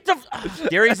 Gary, get the...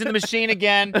 Gary's in the machine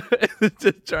again.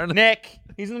 just trying to Nick,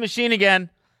 he's in the machine again.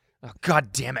 Oh,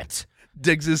 God damn it.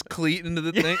 digs his cleat into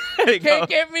the thing. Can't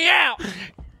get me out.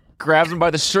 Grabs him by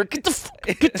the shirt. Get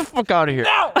the fuck out of here.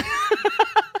 No.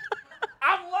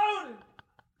 I'm loaded.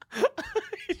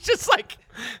 It's just like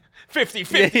 50,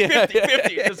 50, 50,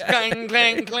 50. Just clang,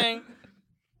 clang, clang.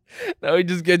 No, he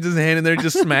just gets his hand in there,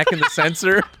 just smacking the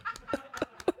sensor.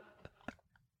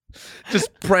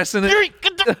 Just pressing it. Gary,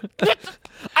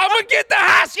 I'm going to get the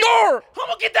high score. I'm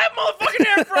going to get that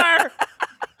motherfucking air fryer.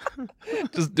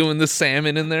 Just doing the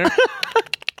salmon in there.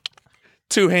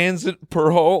 2 hands per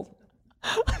hole.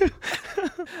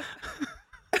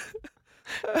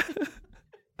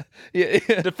 Yeah.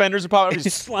 Defenders are popping up.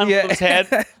 He's slamming his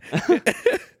head.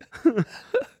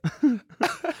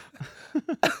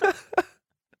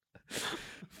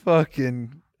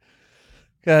 Fucking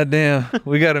goddamn.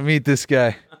 We got to meet this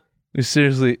guy. We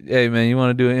seriously, hey man, you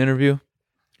want to do an interview?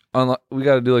 We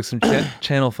got to do like some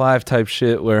Channel 5 type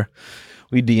shit where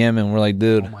we DM him. We're like,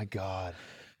 dude, Oh my God.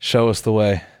 show us the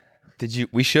way.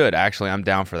 We should actually. I'm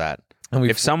down for that. And I'm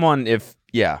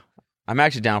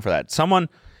actually down for that.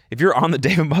 If you're on the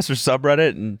Dave and Buster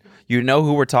subreddit and you know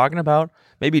who we're talking about,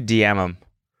 maybe DM him.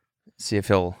 See if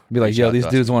he'll be like, yo, these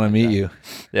dudes want to meet you.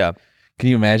 Yeah. Can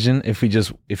you imagine if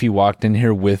he walked in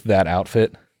here with that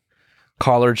outfit,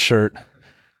 collared shirt,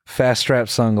 fast strap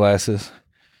sunglasses,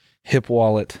 hip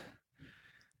wallet,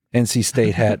 NC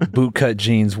State hat, bootcut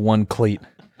jeans, 1 cleat,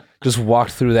 just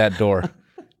walked through that door,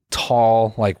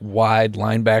 tall, like wide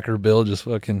linebacker build, just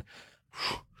fucking.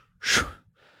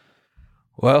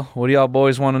 Well, what do y'all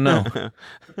boys want to know?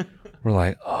 We're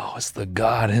like, oh, it's the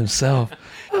God himself.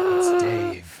 It's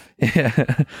Dave.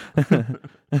 Yeah.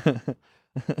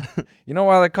 You know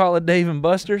why they call it Dave and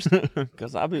Buster's?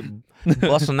 Because I'll be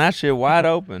busting that shit wide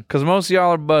open. Because most of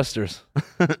y'all are busters.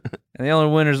 And the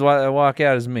only winners that walk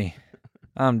out is me.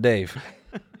 I'm Dave.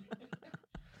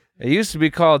 It used to be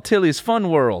called Tilly's Fun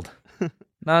World.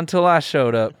 Not until I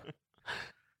showed up.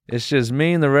 It's just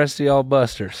me and the rest of y'all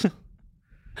busters.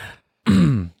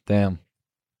 Damn.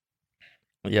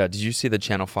 Yeah, did you see the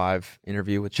Channel 5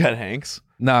 interview with Chet Hanks?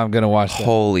 No, I'm going to watch that.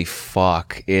 Holy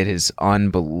fuck. It is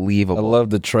unbelievable. I love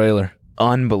the trailer.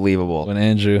 Unbelievable. When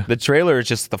Andrew. The trailer is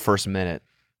just the first minute.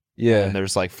 Yeah. And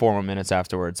there's like 4 more minutes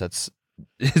afterwards.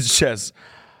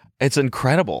 It's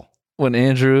incredible. When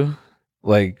Andrew,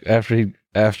 like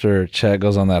after Chet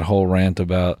goes on that whole rant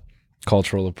about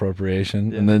cultural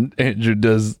appropriation, and then Andrew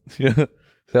does,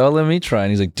 oh, let me try.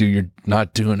 And he's like, dude, you're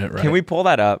not doing it right. Can we pull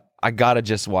that up? I gotta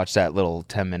just watch that little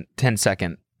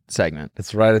 10-second segment.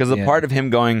 It's right because the part of him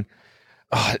going,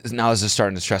 oh, now this is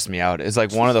starting to stress me out. It's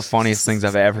like one of the funniest things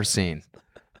I've ever seen.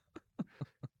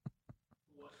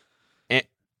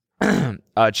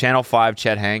 Channel 5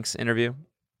 Chet Hanks interview.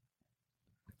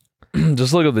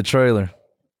 Just look at the trailer,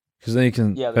 because then you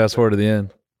can fast forward to the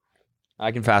end.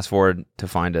 I can fast forward to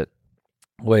find it.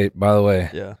 Wait, by the way.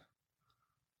 Yeah.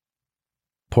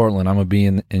 Portland, I'm gonna be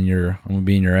in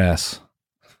your ass.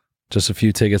 Just a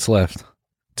few tickets left.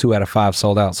 2 out of 5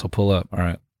 sold out, so pull up. All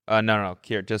right. No,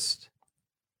 here, just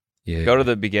Yeah. go to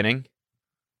the beginning.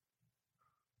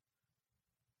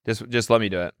 Just let me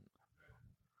do it.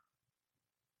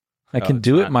 I can it's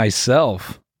do it not.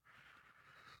 myself.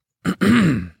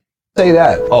 Say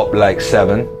that. Oh, like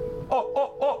 7.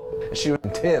 She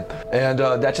would tip. And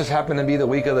that just happened to be the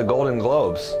week of the Golden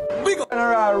Globes. We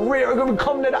we're gonna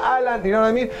come to the island, you know what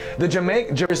I mean? The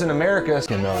Jamaicans in America,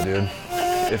 you know, dude.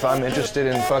 If I'm interested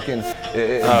in fucking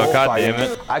God damn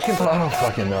it. I don't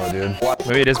fucking know, dude.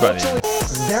 Maybe it is by the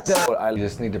end. I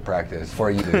just need to practice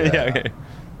before you do that. Yeah, okay.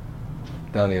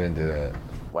 Don't even do that.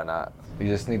 Why not? You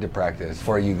just need to practice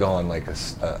before you go on like a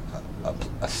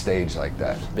stage like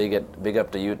that. Big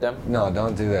up to you, them. No,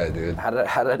 don't do that, dude. How did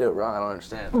I do it wrong? I don't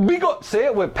understand. Big up, say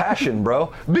it with passion,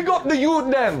 bro. Big up the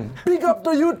youth, them. Big up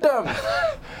to you, them.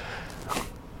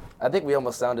 I think we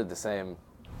almost sounded the same.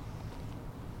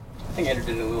 I think Andrew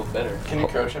did it a little better. Can you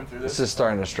coach him through this? This is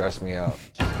starting to stress me out.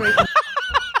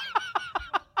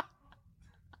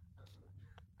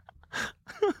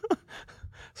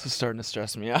 This is starting to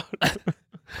stress me out.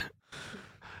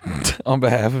 On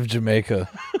behalf of Jamaica,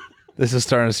 this is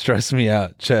starting to stress me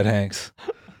out. Chet Hanks.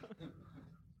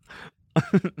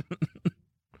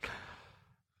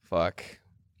 Fuck.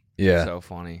 Yeah. So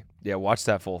funny. Yeah, watch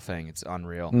that full thing. It's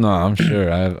unreal. No, I'm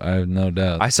sure. I have no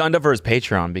doubt. I signed up for his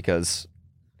Patreon because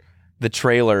the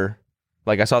trailer,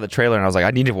 like I saw the trailer and I was like,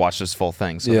 I need to watch this full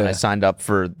thing. So then Yeah. I signed up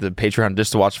for the Patreon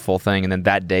just to watch the full thing. And then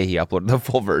that day he uploaded the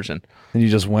full version. And you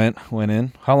just went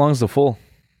in? How long's the full?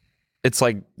 It's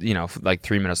like, like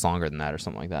 3 minutes longer than that or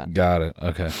something like that. Got it.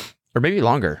 Okay. Or maybe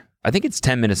longer. I think it's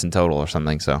 10 minutes in total or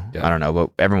something. So Yeah. I don't know, but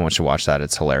everyone should watch that.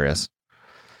 It's hilarious.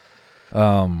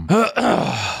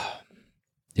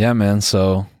 Yeah, man.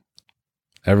 So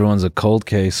everyone's a cold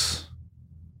case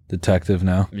detective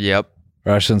now. Yep.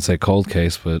 Or I shouldn't say cold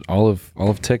case, but all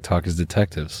of TikTok is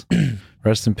detectives.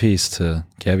 Rest in peace to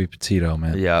Gabby Petito,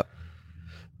 man. Yep.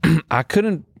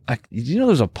 You know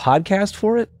there's a podcast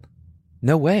for it?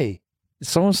 No way.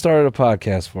 Someone started a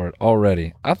podcast for it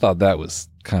already. I thought that was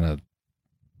kind of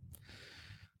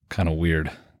weird.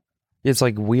 It's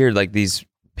like weird. Like these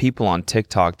people on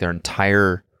TikTok, their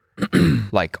entire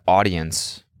like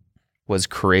audience was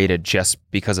created just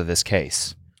because of this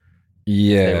case.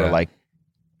 Yeah. They were like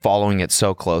following it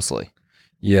so closely.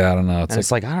 Yeah, I don't know. And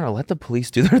it's like, I don't know, let the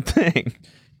police do their thing.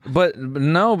 But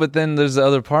then there's the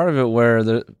other part of it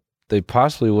where they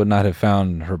possibly would not have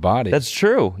found her body. That's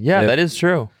true. Yeah, that is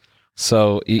true.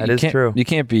 So That is true. You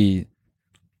can't be.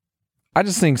 I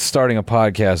just think starting a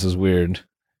podcast is weird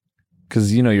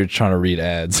because you're trying to read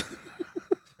ads.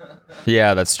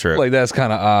 Yeah, that's true. Like that's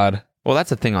kind of odd. Well,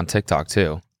 that's a thing on TikTok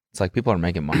too. It's like people are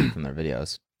making money from their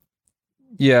videos.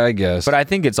 Yeah, I guess. But I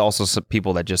think it's also some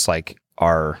people that just like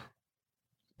are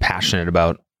passionate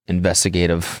about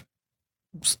investigative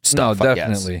stuff. No, I guess.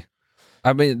 definitely.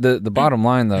 I mean, the bottom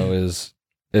line though is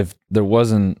if there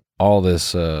wasn't all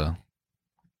this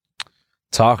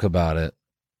talk about it,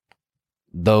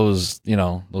 those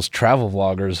travel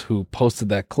vloggers who posted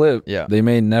that clip, Yeah. they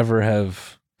may never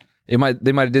have. They might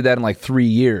have did that in like 3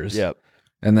 years. Yep.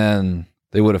 And then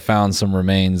they would have found some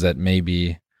remains that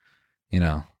maybe,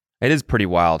 It is pretty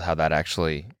wild how that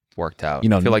actually worked out. You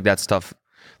know, I feel like that stuff,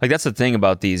 like that's the thing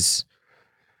about these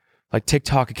like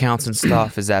TikTok accounts and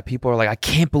stuff is that people are like, I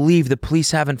can't believe the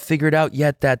police haven't figured out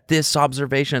yet that this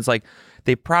observation. It's like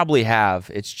they probably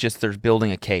have. It's just they're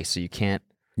building a case, so you can't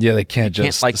yeah, they can't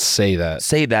just like, say that.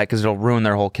 say that because it'll ruin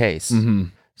their whole case. Mm-hmm.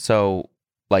 So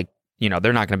like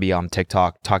they're not going to be on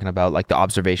TikTok talking about like the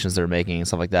observations they're making and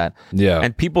stuff like that. Yeah.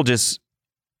 And people just,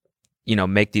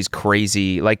 make these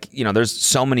crazy, like, there's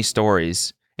so many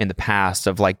stories in the past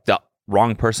of like the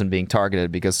wrong person being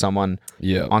targeted because someone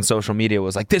on social media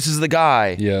was like, this is the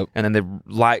guy. Yep. And then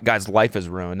the guy's life is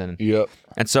ruined. And, Yep.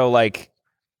 and so like,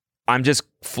 I'm just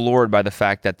floored by the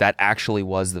fact that that actually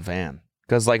was the van.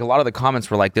 Because like a lot of the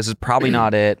comments were like, this is probably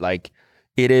not it. Like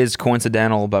it is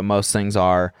coincidental, but most things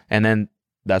are. And then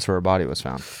that's where her body was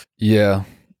found. Yeah.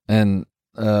 And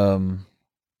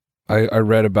I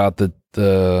read about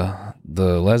the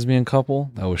lesbian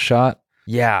couple that was shot.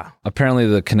 Yeah. Apparently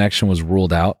the connection was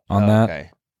ruled out on that.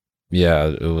 Okay. Yeah,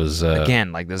 it was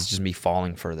Again, like this is just me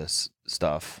falling for this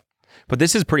stuff. But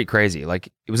this is pretty crazy. Like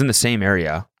it was in the same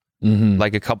area, mhm.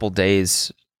 like a couple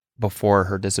days before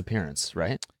her disappearance,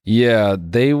 right? Yeah,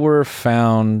 they were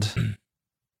found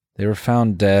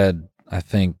dead, I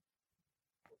think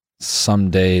some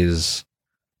days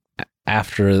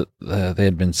after they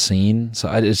had been seen.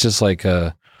 So it's just like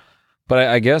but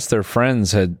I guess their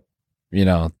friends had,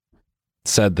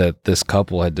 said that this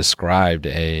couple had described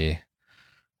a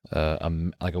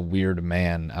like a weird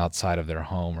man outside of their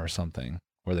home or something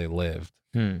where they lived.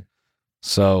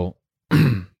 So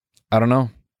I don't know.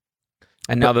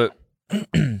 And now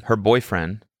her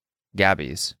boyfriend,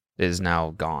 Gabby's, is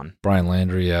now gone. Brian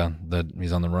Landry, that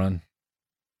he's on the run.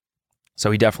 So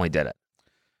he definitely did it.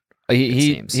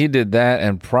 He did that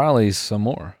and probably some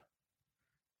more.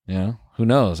 Who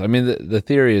knows? I mean, the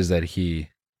theory is that he,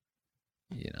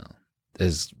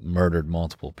 has murdered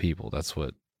multiple people. That's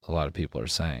what a lot of people are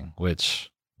saying. Which,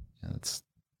 it's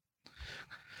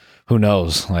who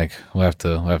knows? Like we'll have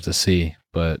to see.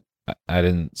 But I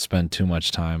didn't spend too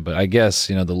much time. But I guess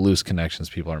the loose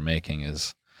connections people are making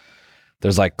is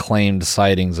there's like claimed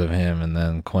sightings of him, and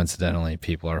then coincidentally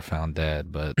people are found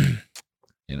dead. But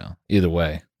either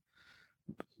way,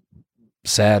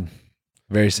 sad,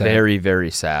 very sad, very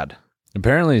very sad.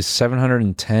 Apparently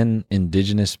 710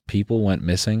 indigenous people went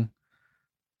missing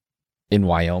in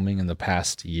Wyoming in the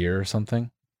past year or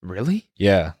something. Really?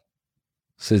 Yeah.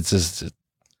 So it's just,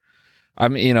 I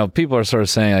mean, people are sort of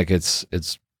saying like it's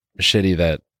shitty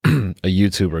that a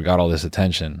YouTuber got all this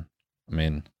attention. I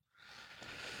mean,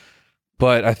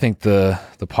 but I think the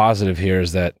positive here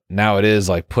is that now it is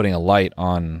like putting a light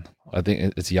on, I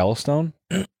think it's Yellowstone.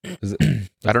 Is it?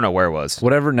 I don't know where it was.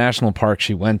 Whatever national park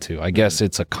she went to, I guess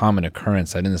it's a common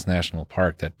occurrence that in this national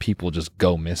park that people just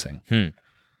go missing.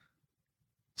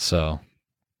 So,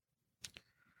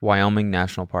 Wyoming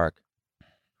National Park.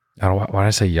 Why did I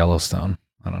say Yellowstone?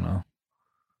 I don't know.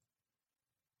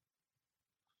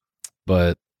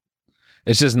 But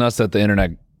it's just nuts that the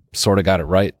internet sort of got it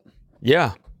right.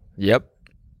 Yeah. Yep.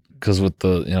 Because with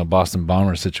the Boston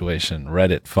bomber situation,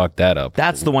 Reddit fucked that up.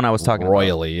 That's the one I was talking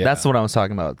royally. about. Yeah. That's the one I was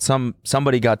talking about.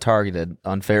 Somebody got targeted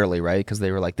unfairly, right? Because they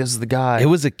were like, "This is the guy." It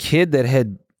was a kid that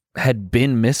had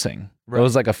been missing. Right. It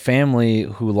was like a family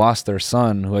who lost their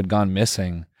son who had gone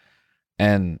missing,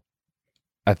 and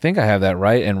I think I have that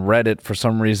right. And Reddit for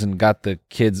some reason got the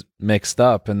kids mixed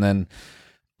up, and then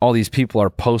all these people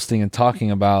are posting and talking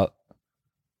about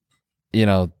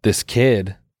this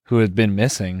kid who had been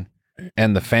missing.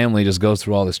 And the family just goes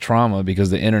through all this trauma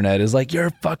because the internet is like, your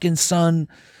fucking son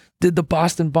did the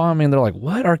Boston bombing. And they're like,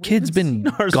 what? Our kid's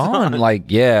been gone. Like,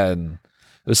 yeah. And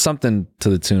it was something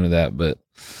to the tune of that. But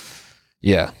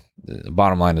yeah, the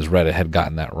bottom line is Reddit had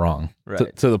gotten that wrong.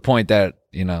 Right. To the point that,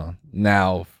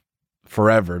 now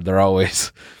forever, they're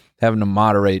always having to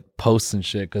moderate posts and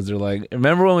shit because they're like,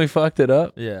 remember when we fucked it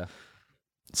up? Yeah.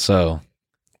 So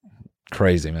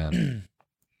crazy, man.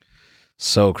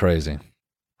 So crazy.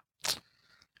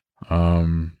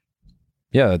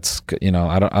 Yeah, it's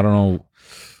I don't know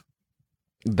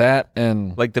that,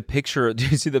 and like the picture. Do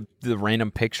you see the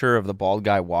random picture of the bald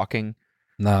guy walking?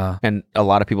 Nah. And a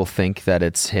lot of people think that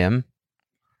it's him,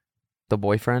 the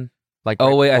boyfriend. Like,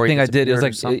 oh wait, I think I did. It was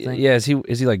like something. Yeah, is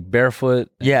he like barefoot?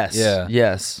 Yes. Yeah.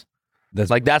 Yes. That's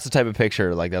the type of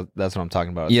picture. Like that's what I'm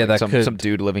talking about. It's yeah, like that some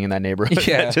dude living in that neighborhood.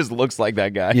 Yeah, that just looks like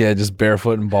that guy. Yeah, just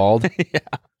barefoot and bald. Yeah.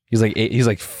 He's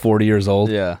like 40 years old.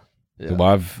 Yeah. Yeah.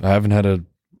 Well, I haven't had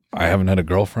a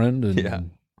girlfriend. And yeah.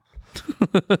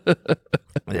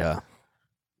 Yeah.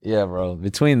 Yeah, bro.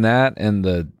 Between that and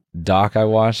the doc I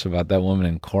watched about that woman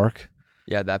in Cork.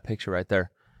 Yeah, that picture right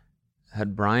there.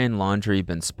 Had Brian Laundrie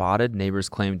been spotted, neighbors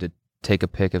claimed to take a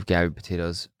pic of Gabby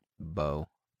Petito's bow.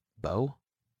 Bow?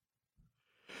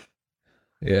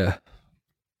 Yeah.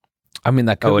 I mean,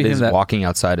 that could be it is him walking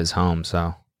outside his home,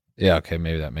 so. Yeah, okay,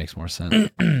 maybe that makes more sense.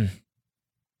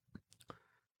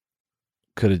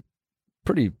 Could have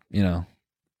pretty,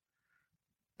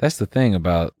 that's the thing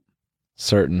about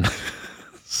certain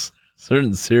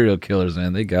serial killers,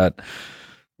 man. They got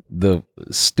the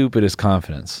stupidest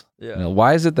confidence. Yeah.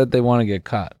 Why is it that they want to get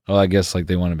caught? Well, I guess like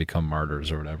they want to become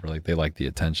martyrs or whatever. Like they like the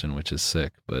attention, which is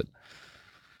sick. But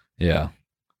yeah.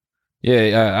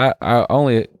 I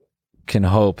only can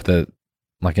hope that,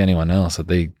 like anyone else, that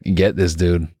they get this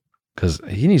dude, because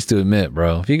he needs to admit,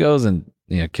 bro, if he goes and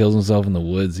kills himself in the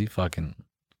woods, he fucking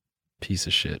piece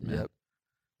of shit, man. Yep.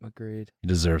 Agreed. He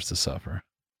deserves to suffer.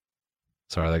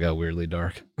 Sorry, that got weirdly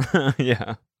dark.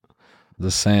 Yeah.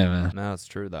 Just saying, man. No, it's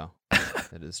true though.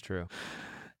 It is true.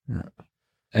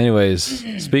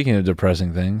 Anyways, speaking of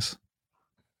depressing things,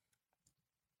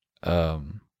 let's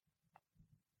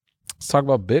talk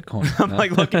about Bitcoin. I'm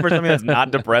like looking for something that's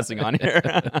not depressing on here.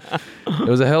 It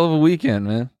was a hell of a weekend,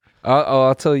 man.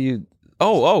 I'll tell you.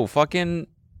 Fucking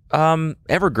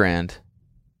Evergrande,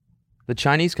 the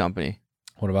Chinese company.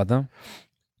 What about them?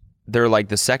 They're like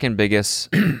the second biggest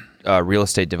real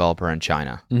estate developer in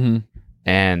China. Mm-hmm.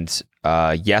 And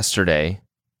yesterday,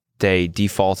 they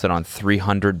defaulted on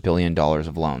 $300 billion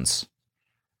of loans.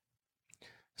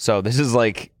 So this is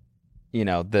like,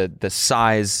 the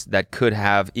size that could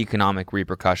have economic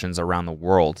repercussions around the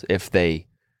world if they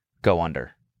go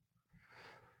under.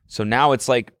 So now it's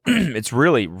like, it's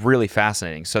really, really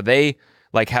fascinating. So they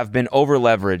like have been over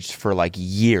leveraged for like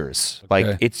years. Okay.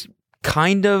 Like it's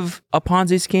kind of a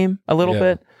Ponzi scheme a little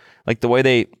bit. Like the way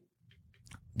they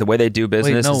do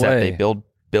business no is that they way. build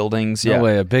buildings. No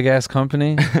way, a big ass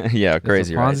company. Yeah,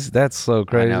 crazy, right? That's so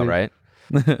crazy. I know, right?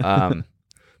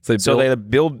 So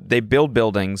they build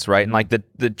buildings, right? And like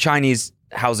the Chinese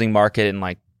housing market in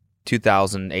like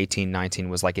 2018, 19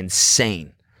 was like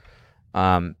insane.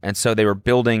 And so they were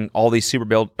building all these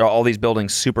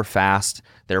buildings super fast.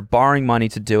 They're borrowing money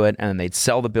to do it, and then they'd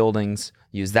sell the buildings,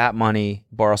 use that money,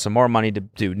 borrow some more money to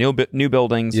do new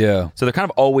buildings. Yeah. So they're kind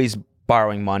of always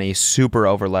borrowing money, super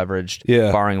over leveraged,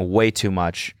 borrowing way too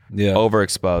much,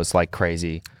 overexposed like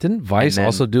crazy. Didn't Vice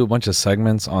also do a bunch of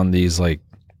segments on these like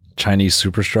Chinese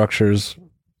superstructures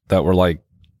that were like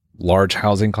large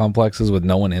housing complexes with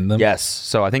no one in them? Yes.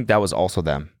 So I think that was also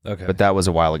them. Okay. But that was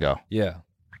a while ago. Yeah.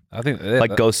 I think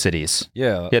like ghost cities.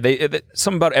 Yeah. Yeah. They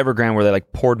something about Evergrande where they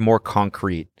like poured more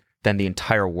concrete than the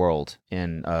entire world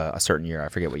in a certain year. I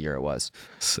forget what year it was.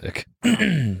 Sick.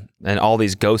 And all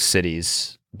these ghost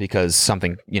cities because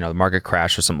something, the market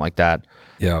crash or something like that.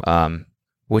 Yeah.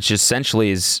 Which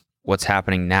essentially is what's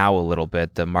happening now a little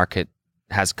bit. The market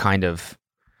has kind of,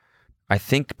 I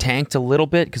think, tanked a little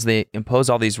bit because they impose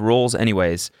all these rules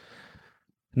anyways.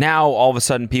 Now, all of a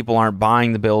sudden, people aren't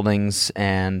buying the buildings,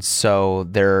 and so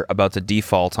they're about to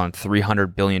default on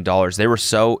 $300 billion. They were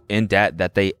so in debt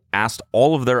that they asked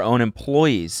all of their own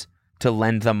employees to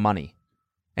lend them money.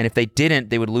 And if they didn't,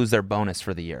 they would lose their bonus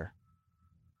for the year.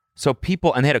 So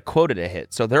people, and they had a quota to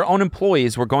hit. So their own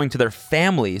employees were going to their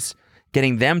families,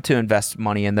 getting them to invest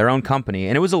money in their own company.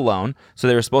 And it was a loan, so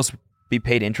they were supposed to be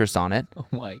paid interest on it. Oh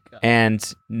my God.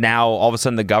 And now all of a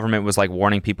sudden the government was like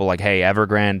warning people like, hey,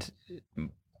 Evergrande,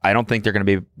 I don't think they're going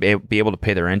to be able to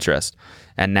pay their interest.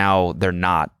 And now they're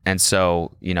not. And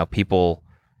so, people,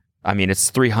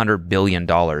 it's $300 billion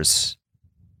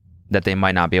that they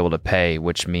might not be able to pay,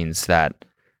 which means that,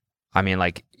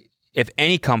 if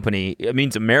any company, it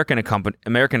means American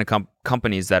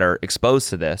companies that are exposed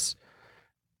to this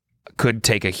could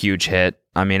take a huge hit.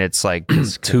 It's like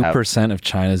 2% of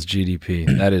China's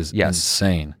GDP. That is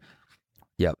insane.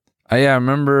 Yep. I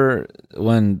remember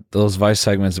when those Vice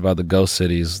segments about the ghost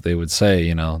cities, they would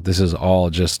say, this is all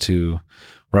just to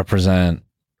represent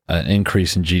an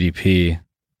increase in GDP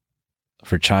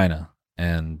for China.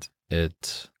 And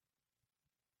it's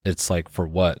like, for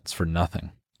what? It's for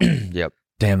nothing. Yep.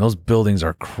 Damn, those buildings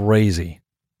are crazy.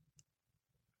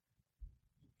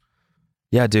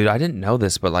 Yeah, dude, I didn't know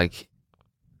this, but like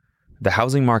the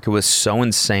housing market was so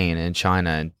insane in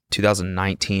China in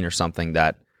 2019 or something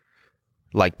that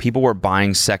like people were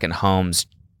buying second homes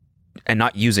and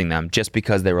not using them just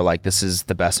because they were like, this is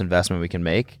the best investment we can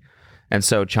make. And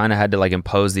so China had to like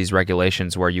impose these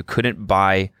regulations where you couldn't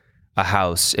buy a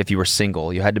house if you were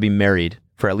single. You had to be married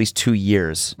for at least 2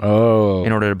 years in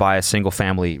order to buy a single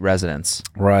family residence.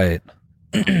 Right.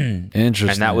 Interesting.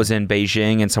 And that was in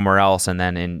Beijing and somewhere else. And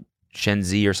then in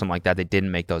Shenzhen or something like that, they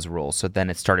didn't make those rules. So then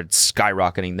it started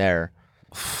skyrocketing there.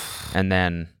 And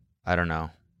then, I don't know.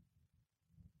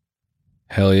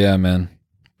 Hell yeah, man.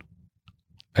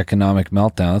 Economic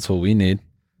meltdown. That's what we need.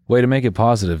 Way to make it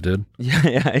positive, dude.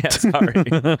 Yeah. Sorry.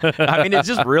 It's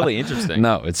just really interesting.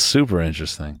 No, it's super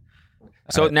interesting.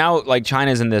 So now, like,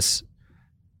 China's in this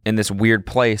weird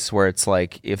place where it's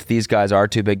like, if these guys are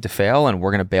too big to fail and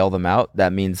we're going to bail them out,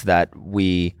 that means that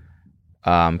we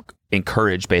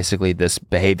encourage basically this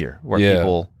behavior where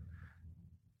people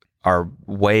are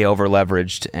way over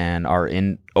leveraged and are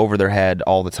in over their head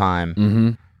all the time.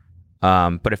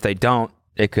 Mm-hmm. But if they don't,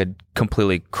 it could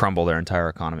completely crumble their entire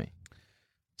economy.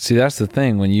 See, that's the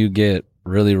thing. When you get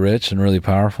really rich and really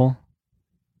powerful,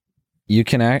 you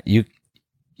can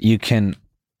you can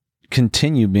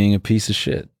continue being a piece of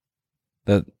shit.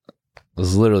 That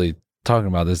was literally talking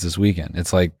about this weekend.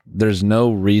 It's like there's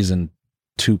no reason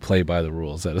to play by the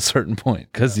rules at a certain point.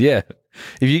 Because if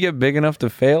you get big enough to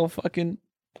fail, fucking,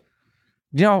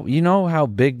 you know how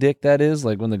big dick that is.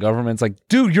 Like when the government's like,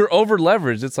 dude, you're over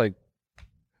leveraged. It's like,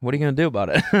 what are you gonna do about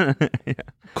it?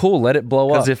 Cool, let it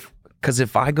blow up. Because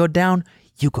if I go down,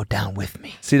 you go down with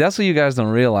me. See, that's what you guys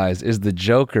don't realize is the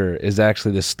Joker is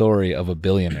actually the story of a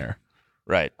billionaire,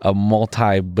 right? A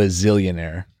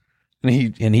multi-bazillionaire.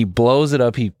 And he blows it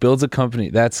up. He builds a company.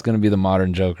 That's going to be the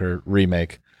modern Joker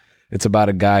remake. It's about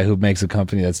a guy who makes a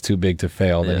company that's too big to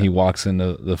fail. Then he walks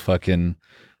into the fucking,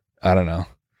 I don't know,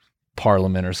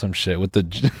 Parliament or some shit with the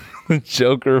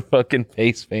Joker fucking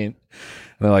face paint.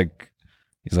 And they're like,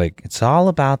 He's like, it's all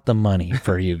about the money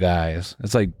for you guys.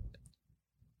 It's like,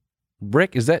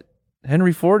 Rick, is that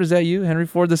Henry Ford? Is that you? Henry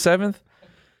Ford the 7th?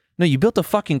 No, you built a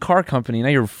fucking car company. Now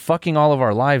you're fucking all of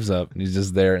our lives up. And he's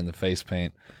just there in the face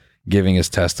paint giving his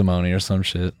testimony or some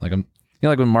shit. Like,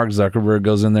 like when Mark Zuckerberg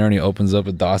goes in there and he opens up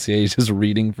a dossier, he's just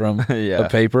reading from a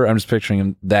paper. I'm just picturing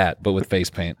him that, but with face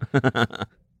paint.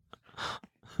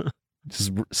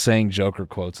 Just saying Joker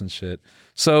quotes and shit.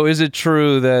 So is it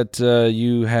true that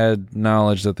you had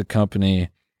knowledge that the company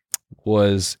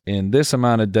was in this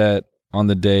amount of debt on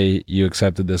the day you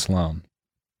accepted this loan?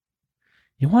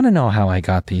 You want to know how I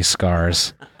got these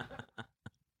scars?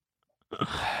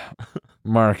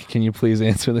 Mark, can you please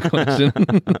answer the question?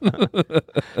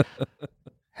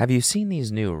 Have you seen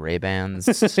these new Ray-Bans?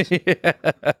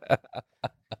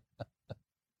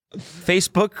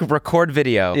 Facebook record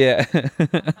video. Yeah.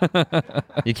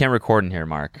 You can't record in here,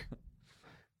 Mark.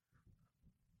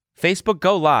 Facebook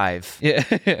go live. Yeah.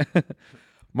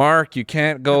 Mark, you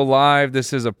can't go live.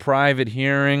 This is a private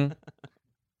hearing.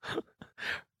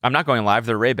 I'm not going live.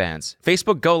 They're Ray-Bans.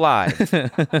 Facebook go live.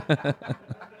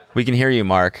 We can hear you,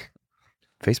 Mark.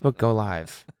 Facebook go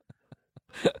live.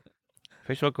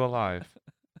 Facebook go live.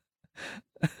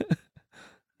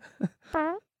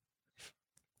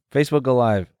 Facebook go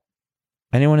live.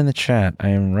 Anyone in the chat? I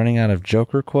am running out of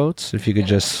Joker quotes. If you could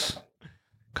just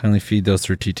kindly feed those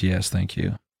through TTS, thank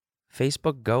you.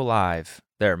 Facebook go live.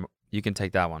 There, you can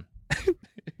take that one.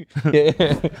 Yeah.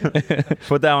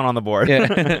 Put that one on the board. Yeah.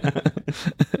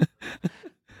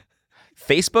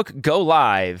 Facebook go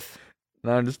live.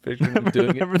 No, I'm just picturing him doing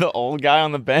Remember the old guy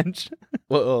on the bench?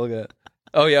 What old guy?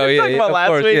 Oh yeah, We yeah, talked yeah. about Of last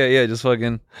course, week? yeah, just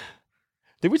fucking.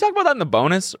 Did we talk about that in the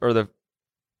bonus or the?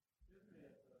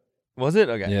 Was it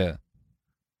okay? Yeah.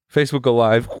 Facebook go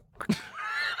live.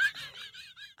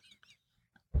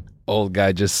 Old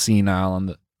guy just senile on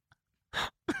the.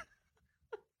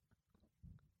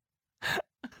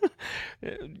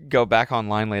 Go back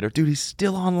online later, dude. He's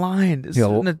still online. It's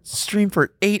in a stream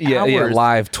for 8 hours. Yeah,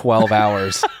 live 12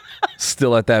 hours.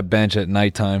 Still at that bench at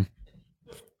nighttime.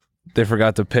 They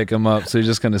forgot to pick him up, so he's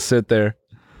just gonna sit there.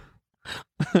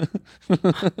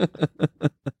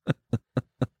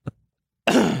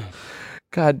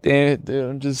 God damn it,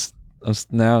 dude!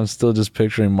 I'm still just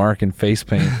picturing Mark in face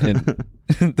paint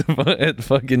at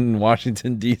fucking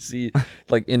Washington D.C.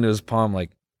 like into his palm,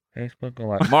 like Facebook go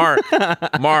live.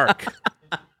 Mark.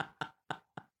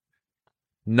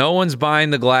 No one's buying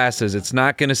the glasses. It's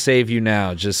not gonna save you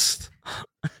now. Just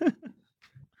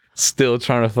still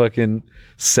trying to fucking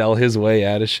sell his way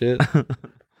out of shit.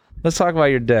 Let's talk about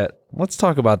your debt. Let's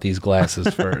talk about these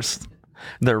glasses first.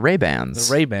 The Ray-Bans.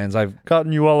 The Ray-Bans. I've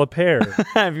gotten you all a pair.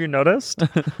 Have you noticed?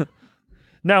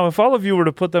 Now, if all of you were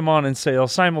to put them on and say,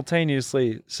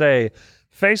 simultaneously say,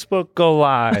 Facebook go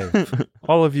live,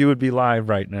 all of you would be live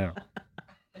right now.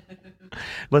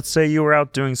 Let's say you were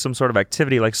out doing some sort of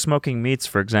activity like smoking meats,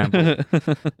 for example.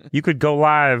 You could go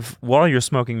live while you're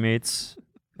smoking meats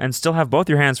and still have both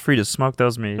your hands free to smoke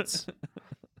those meats.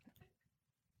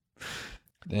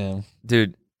 Damn.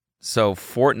 Dude, so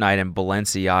Fortnite and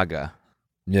Balenciaga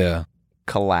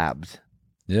collabed.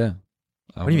 Yeah.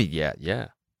 What do you mean, yeah?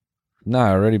 No, I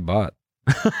already bought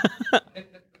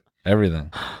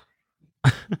everything.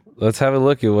 Let's have a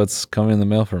look at what's coming in the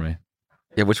mail for me.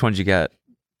 Yeah, which one'd you get?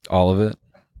 All of it.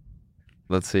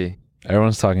 Let's see.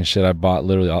 Everyone's talking shit. I bought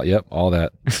literally all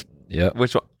that. Yep.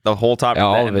 Which one? The whole top?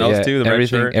 All of it. Those Yeah. two? The red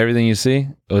shirt? Everything you see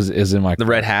is in my The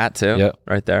red hat, too? Yep.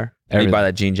 Right there. And you buy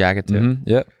that jean jacket, too? Mm-hmm.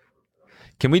 Yep.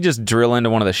 Can we just drill into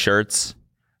one of the shirts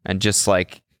and just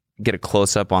like get a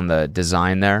close up on the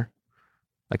design there?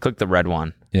 Like click the red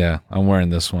one. Yeah, I'm wearing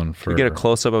this one for you get a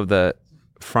close up of the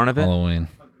front of it. Halloween.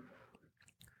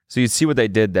 So you see what they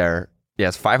did there. Yeah,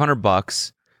 it's $500,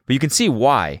 but you can see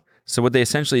why. So what they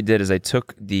essentially did is they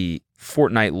took the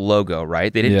Fortnite logo,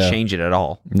 right? They didn't change it at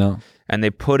all. No. And they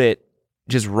put it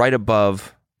just right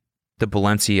above the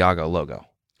Balenciaga logo.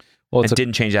 Well, it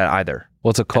didn't change that either.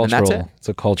 Well, it's a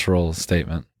cultural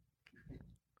statement.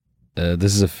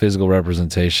 This is a physical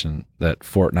representation that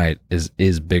Fortnite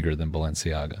is bigger than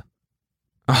Balenciaga.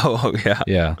 Oh yeah.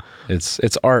 Yeah.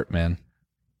 It's art, man.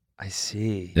 I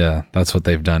see. Yeah, that's what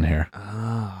they've done here.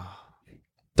 Oh.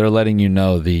 They're letting you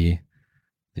know the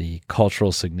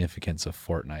cultural significance of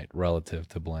Fortnite relative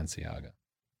to Balenciaga.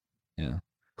 Yeah.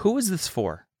 Who is this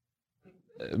for?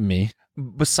 Me.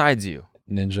 Besides you.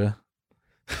 Ninja.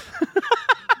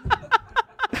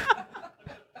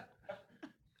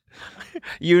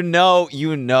 You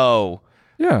know.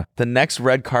 Yeah. The next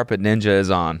red carpet Ninja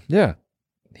is on. Yeah.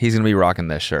 He's going to be rocking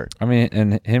this shirt. I mean,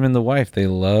 and him and the wife, they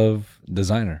love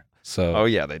designer. So oh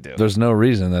yeah, they do. There's no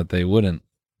reason that they wouldn't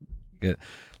Good.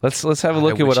 Let's have a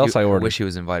look at what else I ordered. I wish he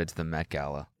was invited to the Met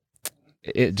Gala.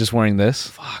 Just wearing this?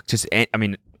 Fuck. Just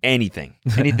anything.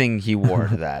 Anything he wore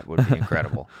to that would be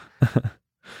incredible.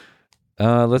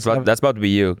 That's about to be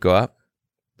you. Go up.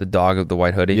 The dog with the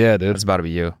white hoodie. Yeah, dude. That's about to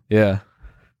be you. Yeah.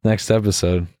 Next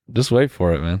episode. Just wait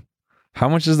for it, man. How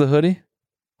much is the hoodie?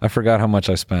 I forgot how much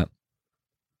I spent.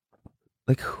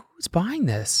 Like, who's buying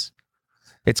this?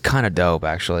 It's kind of dope,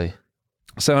 actually.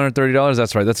 $730.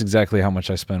 That's right. That's exactly how much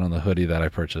I spent on the hoodie that I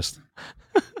purchased.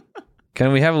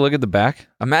 Can we have a look at the back?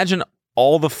 Imagine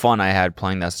all the fun I had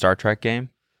playing that Star Trek game.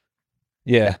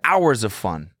 Yeah. Hours of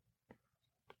fun.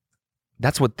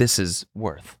 That's what this is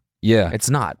worth. Yeah. It's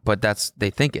not, but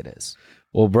they think it is.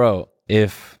 Well, bro,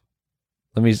 let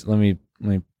me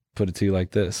put it to you like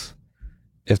this.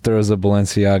 If there was a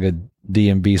Balenciaga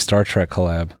D&B Star Trek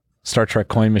collab, Star Trek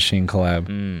coin machine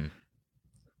collab,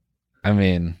 I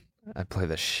mean, I'd play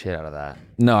the shit out of that.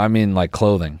 No, I mean like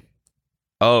clothing.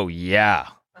 Oh, yeah.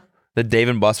 The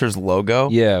Dave & Buster's logo?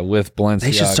 Yeah, with Balenciaga.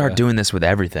 They should start doing this with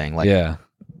everything. Like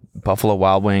Buffalo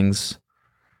Wild Wings.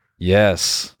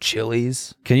 Yes.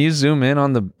 Chili's. Can you zoom in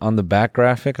on the back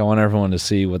graphic? I want everyone to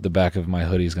see what the back of my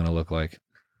hoodie is going to look like.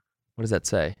 What does that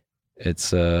say?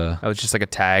 It's it's just like a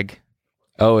tag.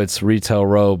 Oh, it's Retail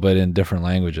Row, but in different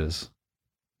languages.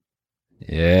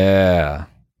 Yeah.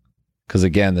 Because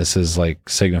again, this is like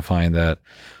signifying that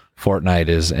Fortnite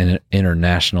is an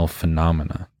international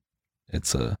phenomena.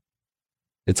 It's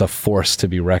a force to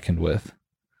be reckoned with.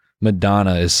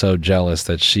 Madonna is so jealous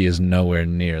that she is nowhere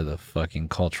near the fucking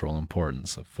cultural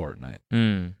importance of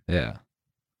Fortnite. Yeah.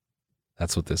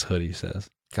 That's what this hoodie says.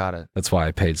 Got it. That's why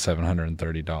I paid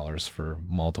 $730 for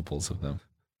multiples of them.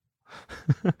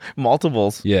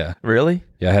 Multiples? Yeah. Really?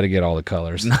 Yeah, I had to get all the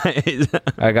colors. Nice.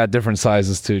 I got different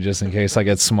sizes too, just in case I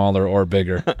get smaller or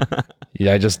bigger.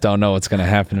 Yeah, I just don't know what's going to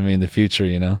happen to me in the future,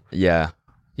 you know? Yeah.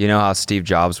 You know how Steve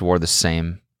Jobs wore the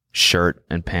same shirt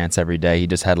and pants every day? He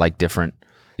just had like different...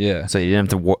 Yeah. So you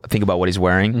didn't have to think about what he's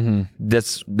wearing. Mm-hmm.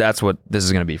 That's what this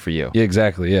is going to be for you. Yeah,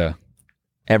 exactly. Yeah.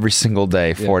 Every single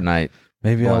day, Fortnite,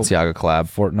 maybe Balenciaga collab.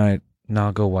 Fortnite. No,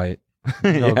 I'll go white.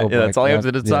 That's all you have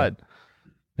to decide. Yeah.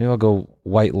 Maybe I'll go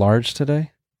white large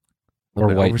today, or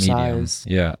white oversized.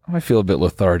 medium. Yeah, I feel a bit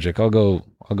lethargic. I'll go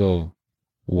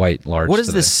white large. What does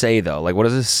today. this say though? Like, what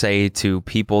does this say to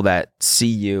people that see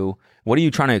you? What are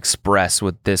you trying to express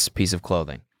with this piece of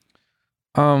clothing?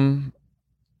 I'm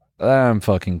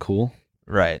fucking cool.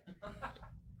 Right.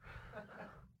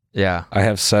 Yeah. I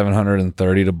have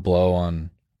 730 to blow on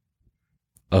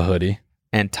a hoodie.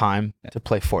 And time to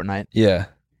play Fortnite. Yeah.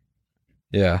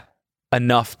 Yeah.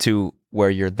 Enough to where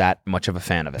you're that much of a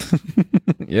fan of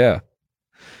it. Yeah.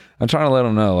 I'm trying to let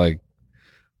them know, like,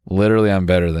 literally I'm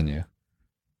better than you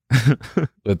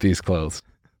with these clothes.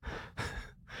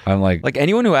 I'm like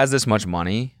anyone who has this much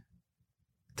money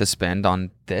to spend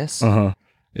on this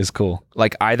is cool.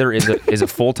 Like either is a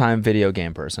full-time video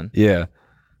game person. Yeah.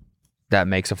 That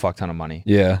makes a fuck ton of money.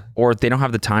 Yeah. Or they don't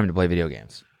have the time to play video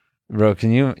games. Bro,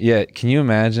 can you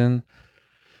imagine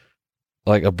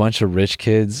like a bunch of rich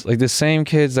kids, like the same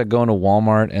kids that go into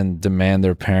Walmart and demand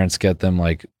their parents get them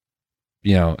like,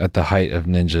 you know, at the height of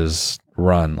Ninja's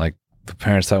run, like the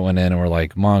parents that went in and were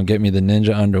like, "Mom, get me the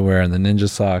Ninja underwear and the Ninja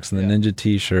socks and the Ninja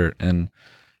t-shirt and,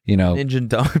 you know,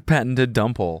 Ninja patented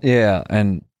dump hole." Yeah,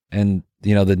 and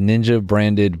you know, the Ninja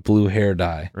branded blue hair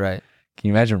dye. Right. Can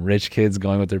you imagine rich kids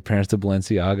going with their parents to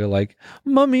Balenciaga like,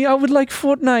 "Mommy, I would like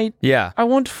Fortnite. Yeah. I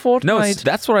want Fortnite." No,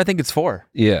 that's what I think it's for.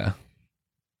 Yeah.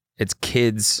 It's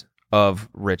kids of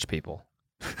rich people.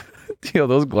 Yo,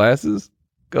 those glasses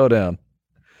go down.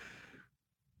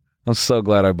 I'm so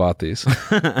glad I bought these.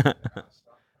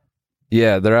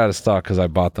 Yeah, they're out of stock because I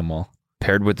bought them all.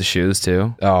 Paired with the shoes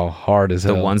too. Oh, hard as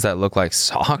hell. The ones that look like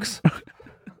socks.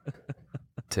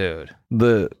 Dude.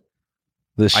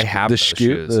 I have the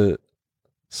shoes. The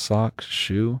sock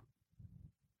shoe.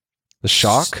 The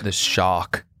shock. The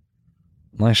shock.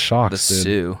 Nice shocks, the dude.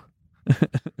 Sue.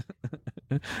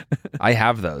 I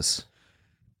have those.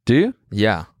 Do you?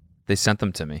 Yeah, they sent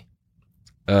them to me.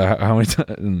 How many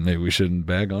times? Maybe we shouldn't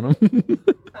bag on them.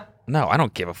 No, I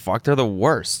don't give a fuck. They're the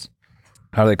worst.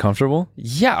 Are they comfortable?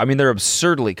 Yeah, I mean they're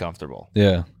absurdly comfortable.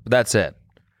 Yeah, but that's it.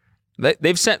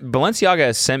 Balenciaga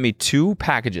has sent me 2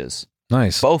 packages.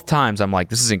 Nice. Both times I'm like,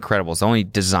 this is incredible. It's the only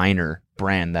designer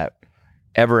brand that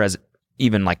ever has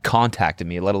even like contacted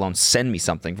me, let alone send me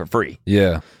something for free.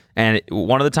 Yeah. And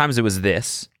one of the times it was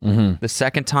this. Mm-hmm. The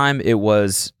second time it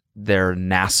was their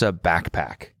NASA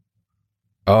backpack.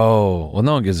 Oh, well,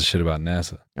 no one gives a shit about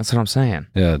NASA. That's what I'm saying.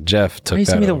 Yeah, Jeff took Why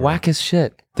that send me the over. wackest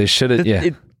shit? They should have, yeah.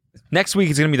 Next week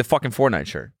it's going to be the fucking Fortnite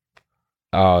shirt.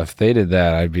 Oh, if they did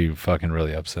that, I'd be fucking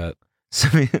really upset.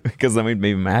 Because then we'd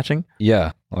be matching.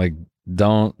 Yeah, like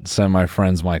don't send my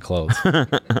friends my clothes.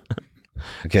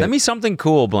 Okay, Send me something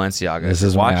cool, Balenciaga. this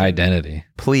is my identity.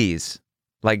 Please.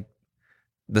 Like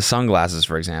the sunglasses,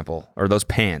 for example, or those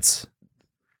pants.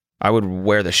 I would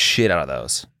wear the shit out of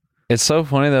those. It's so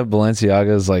funny that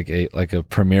Balenciaga is like a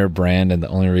premier brand, and the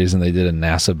only reason they did a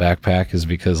NASA backpack is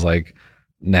because like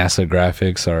NASA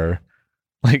graphics are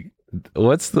like,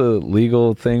 what's the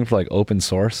legal thing for like open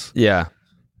source? Yeah.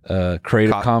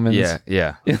 Creative Commons.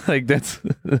 Yeah. Like that's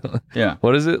Yeah.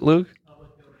 What is it, Luke?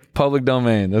 Public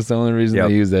domain. That's the only reason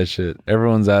they use that shit.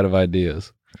 Everyone's out of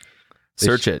ideas.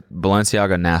 Search it.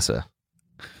 Balenciaga NASA.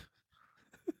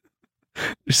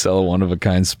 You sell a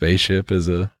one-of-a-kind spaceship as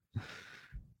a...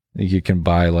 You can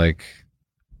buy like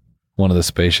one of the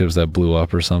spaceships that blew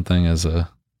up or something as a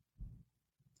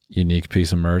unique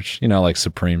piece of merch. You know, like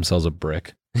Supreme sells a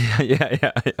brick.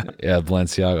 Yeah. Yeah,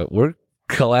 Balenciaga. We're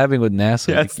collabing with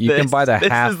NASA. You can buy the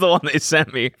half. This is the one they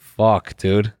sent me. Fuck,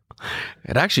 dude.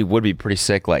 It actually would be pretty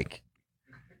sick, like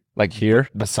here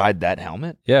beside that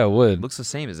helmet. Yeah, it would. It looks the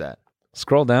same as that.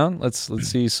 Scroll down. Let's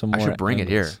see some more. I should bring it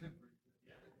here. images.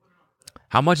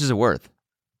 How much is it worth?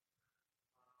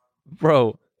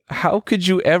 Bro, how could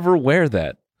you ever wear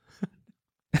that?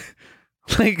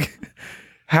 Like,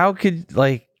 how could,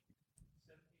 like...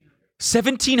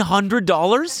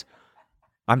 $1,700?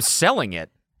 I'm selling it.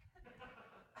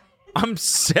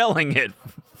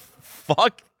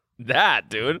 Fuck that,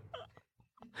 dude.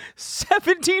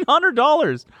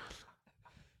 $1,700.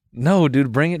 No,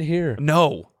 dude, bring it here.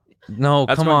 No.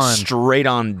 That's Come going on. straight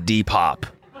on Depop.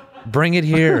 Bring it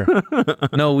here.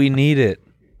 No, we need it.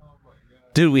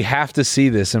 Dude, we have to see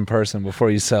this in person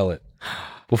before you sell it.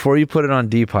 Before you put it on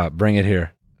Depop, bring it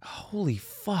here. Holy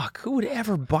fuck. Who would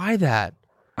ever buy that?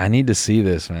 I need to see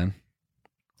this, man.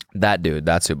 That dude,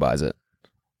 that's who buys it.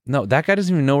 No, that guy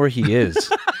doesn't even know where he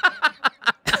is.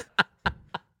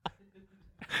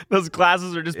 Those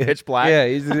glasses are just pitch black. Yeah,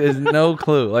 he has no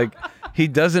clue. Like, he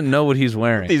doesn't know what he's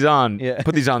wearing. Put these on. Yeah.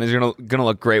 Put these on. These are gonna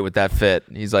look great with that fit.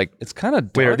 He's like, It's kind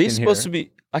of wait, are these supposed to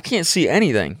be? I can't see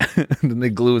anything. Then they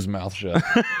glue his mouth shut.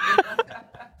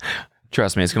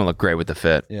 Trust me, it's gonna look great with the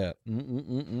fit. Yeah.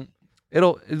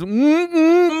 It'll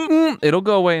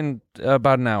go away in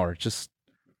about an hour. Just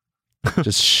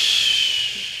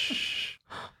shh.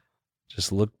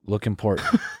 Just look important.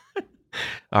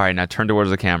 All right, now turn towards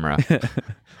the camera.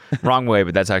 Wrong way,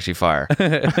 but that's actually fire.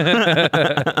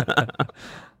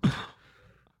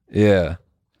 Yeah.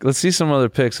 Let's see some other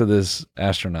pics of this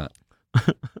astronaut.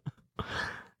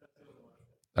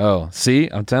 Oh, see?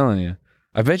 I'm telling you.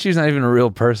 I bet she's not even a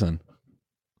real person.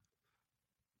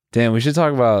 Damn, we should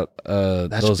talk about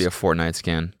That should be a Fortnite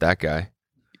skin. That guy.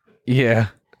 Yeah.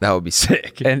 That would be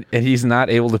sick. And he's not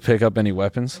able to pick up any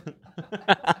weapons.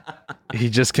 He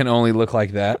just can only look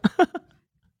like that.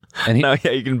 And no,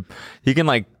 yeah, he can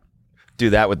like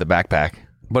do that with the backpack.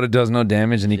 But it does no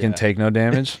damage and he can take no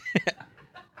damage.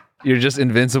 You're just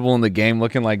invincible in the game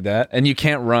looking like that. And you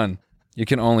can't run. You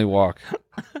can only walk.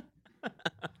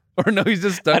 Or no, he's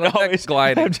just stuck on that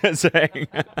gliding. I'm just saying.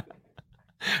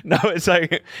 No, it's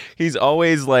like he's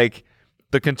always like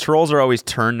the controls are always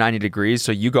turned 90 degrees,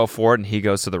 so you go forward and he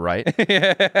goes to the right.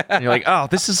 And you're like, oh,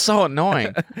 this is so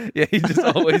annoying. Yeah, he's just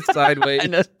always sideways.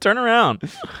 And just turn around.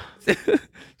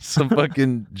 Some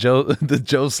fucking the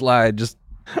Joe slide just.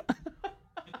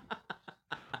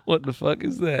 What the fuck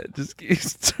is that? Just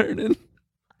keeps turning.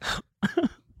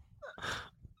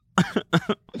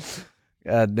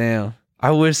 God damn.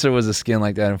 I wish there was a skin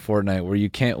like that in Fortnite where you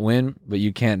can't win, but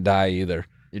you can't die either.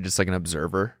 You're just like an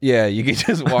observer. Yeah, you can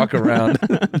just walk around.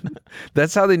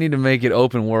 That's how they need to make it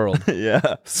open world.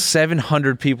 Yeah.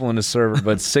 700 people in the server,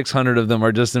 but 600 of them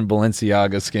are just in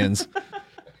Balenciaga skins.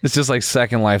 It's just like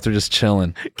Second Life. They're just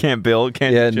chilling. Can't build.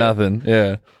 Can't. Yeah, chill. nothing.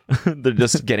 Yeah. They're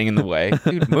just getting in the way.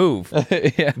 Dude, move.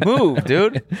 Yeah. Move,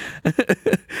 dude.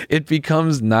 It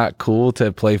becomes not cool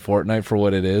to play Fortnite for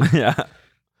what it is. Yeah.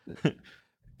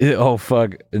 Oh,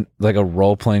 fuck. Like a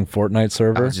role-playing Fortnite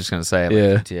server? I was just going to say, like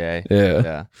Yeah. GTA.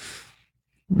 Yeah.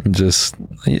 Just,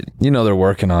 they're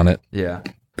working on it. Yeah.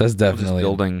 That's Just definitely.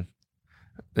 building,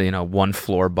 one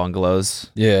floor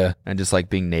bungalows Yeah. and just like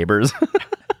being neighbors.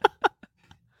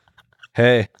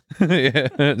 Hey. Yeah.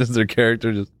 Just their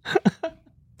character just.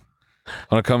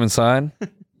 Want to come inside?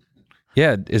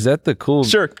 Yeah. Is that the cool?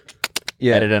 Sure.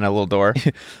 Yeah. Edit in a little door.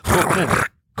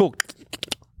 Cool.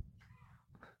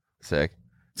 Sick.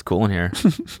 It's cool in here.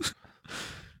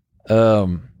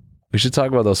 We should talk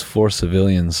about those 4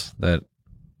 civilians that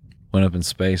went up in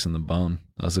space in the bone.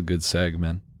 That was a good seg,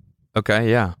 man. Okay,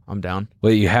 yeah, I'm down.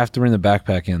 Wait, you have to bring the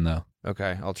backpack in though.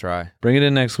 Okay, I'll try. Bring it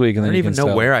in next week, and I then don't you even can know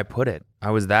sell where it. I put it.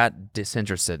 I was that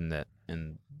disinterested in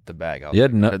in the bag. You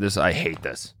had no- I hate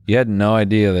this. You had no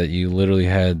idea that you literally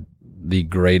had the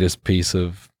greatest piece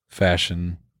of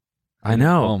fashion. I in your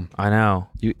know. home. I know.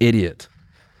 You idiot.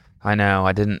 I know.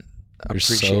 I didn't You're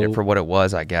appreciate so- it for what it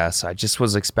was, I guess. I just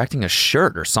was expecting a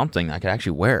shirt or something I could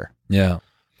actually wear. Yeah.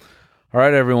 All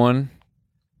right, everyone.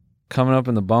 Coming up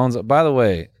in the bones. By the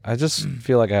way, I just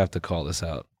feel like I have to call this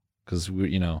out because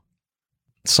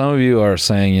some of you are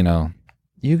saying,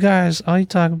 you guys, all you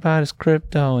talk about is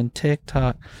crypto and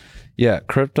TikTok. Yeah,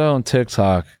 crypto and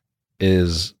TikTok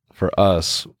is for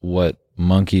us what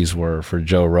monkeys were for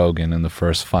Joe Rogan in the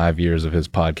first 5 years of his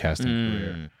podcasting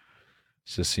career.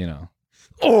 It's just,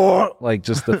 like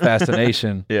just the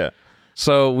fascination. Yeah.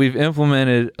 So we've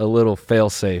implemented a little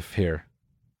fail-safe here.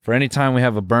 For any time we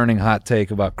have a burning hot take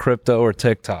about crypto or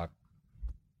TikTok.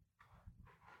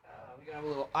 We got a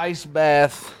little ice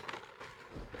bath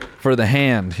for the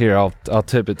hand. Here, I'll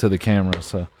tip it to the camera.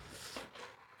 So,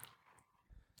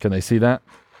 can they see that?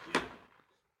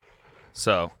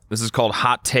 So this is called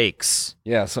hot takes.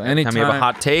 Yeah. So Anytime we have a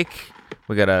hot take,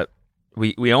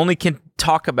 we only can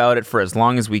talk about it for as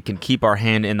long as we can keep our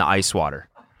hand in the ice water.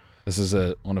 This is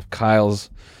one of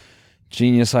Kyle's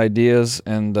genius ideas,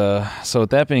 and so with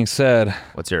that being said,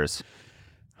 What's yours?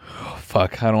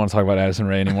 fuck, I don't want to talk about Addison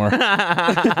Rae anymore.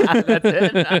 That's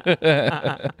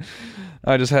it.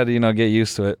 I just had to, get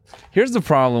used to it. Here's the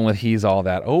problem with He's All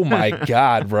That. Oh my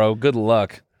God, bro. Good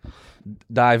luck.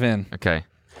 Dive in. Okay.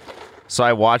 So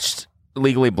I watched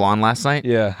Legally Blonde last night.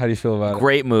 Yeah, how do you feel about it?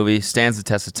 Great movie, stands the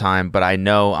test of time, but I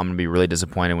know I'm going to be really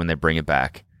disappointed when they bring it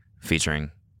back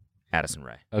featuring Addison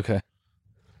Rae. Okay.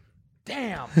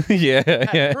 Damn. yeah,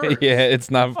 hurts.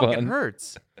 it's not It fucking fun.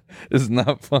 hurts. It's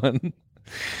not fun.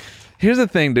 Here's the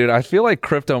thing, dude. I feel like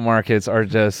crypto markets are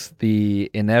just the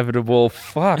inevitable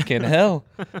fucking hell.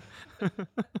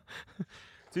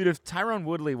 Dude, if Tyrone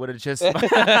Woodley would have just...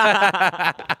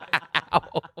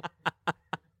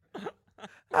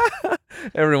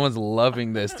 Everyone's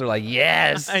loving this. They're like,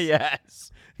 yes.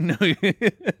 yes. No,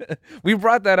 we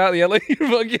brought that out. Yeah, like you're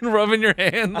fucking rubbing your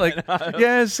hand. Like,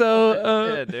 yeah,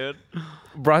 so Yeah, dude.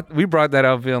 we brought that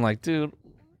out feeling like, dude,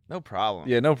 No problem.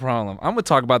 yeah, no problem. I'm gonna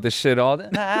talk about this shit all day.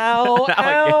 Ow,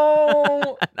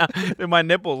 ow. Dude, my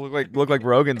nipples look like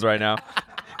Rogan's right now.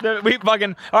 Dude, we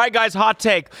fucking... All right, guys, hot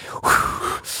take.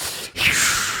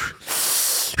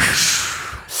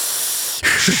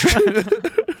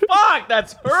 Fuck,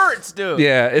 that hurts, dude.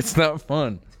 Yeah, it's not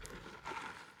fun.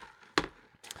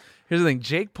 Here's the thing: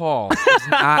 Jake Paul is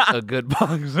not a good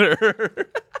boxer.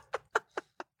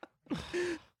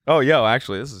 Oh, yo,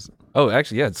 actually, this is Oh,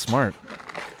 actually, yeah, it's smart.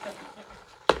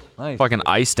 Nice. fucking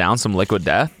ice down some liquid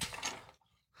death.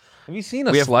 Have you seen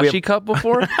a We have- slushy cup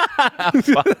before?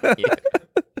 Fuck yeah.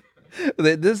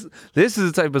 This is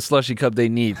the type of slushy cup they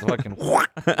need. Fucking. All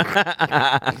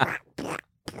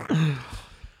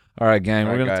right, gang.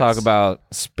 We're All right, gonna guys. talk about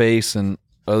space and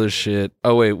other shit.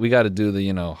 Oh wait, we got to do the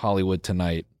Hollywood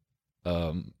Tonight.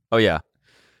 Oh, yeah.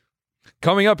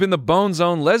 Coming up in the Bone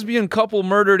Zone, lesbian couple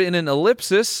murdered in an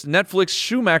ellipsis, Netflix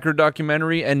Schumacher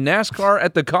documentary, and NASCAR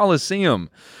at the Coliseum.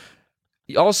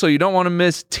 Also, you don't want to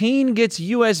miss teen gets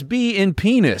USB in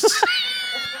penis.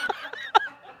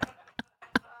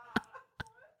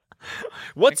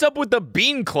 What's up with the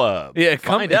Bean Club? Yeah,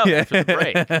 Find out after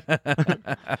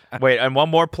the break. Wait, and one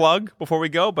more plug before we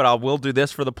go, but I will do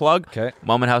this for the plug. Okay.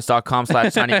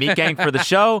 Momenthouse.com/tinymeatgang for the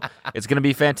show. It's going to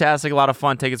be fantastic, a lot of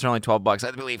fun. Tickets are only $12,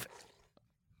 I believe.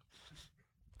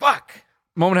 Fuck.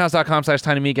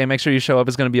 Momenthouse.com/tinymeatgang. Make sure you show up.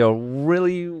 It's going to be a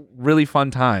really, really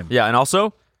fun time. Yeah, and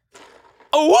also,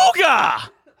 Awooga!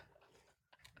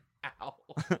 Ow.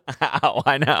 Ow,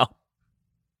 I know.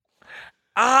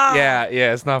 Ah!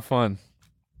 Yeah, it's not fun.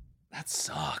 That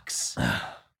sucks.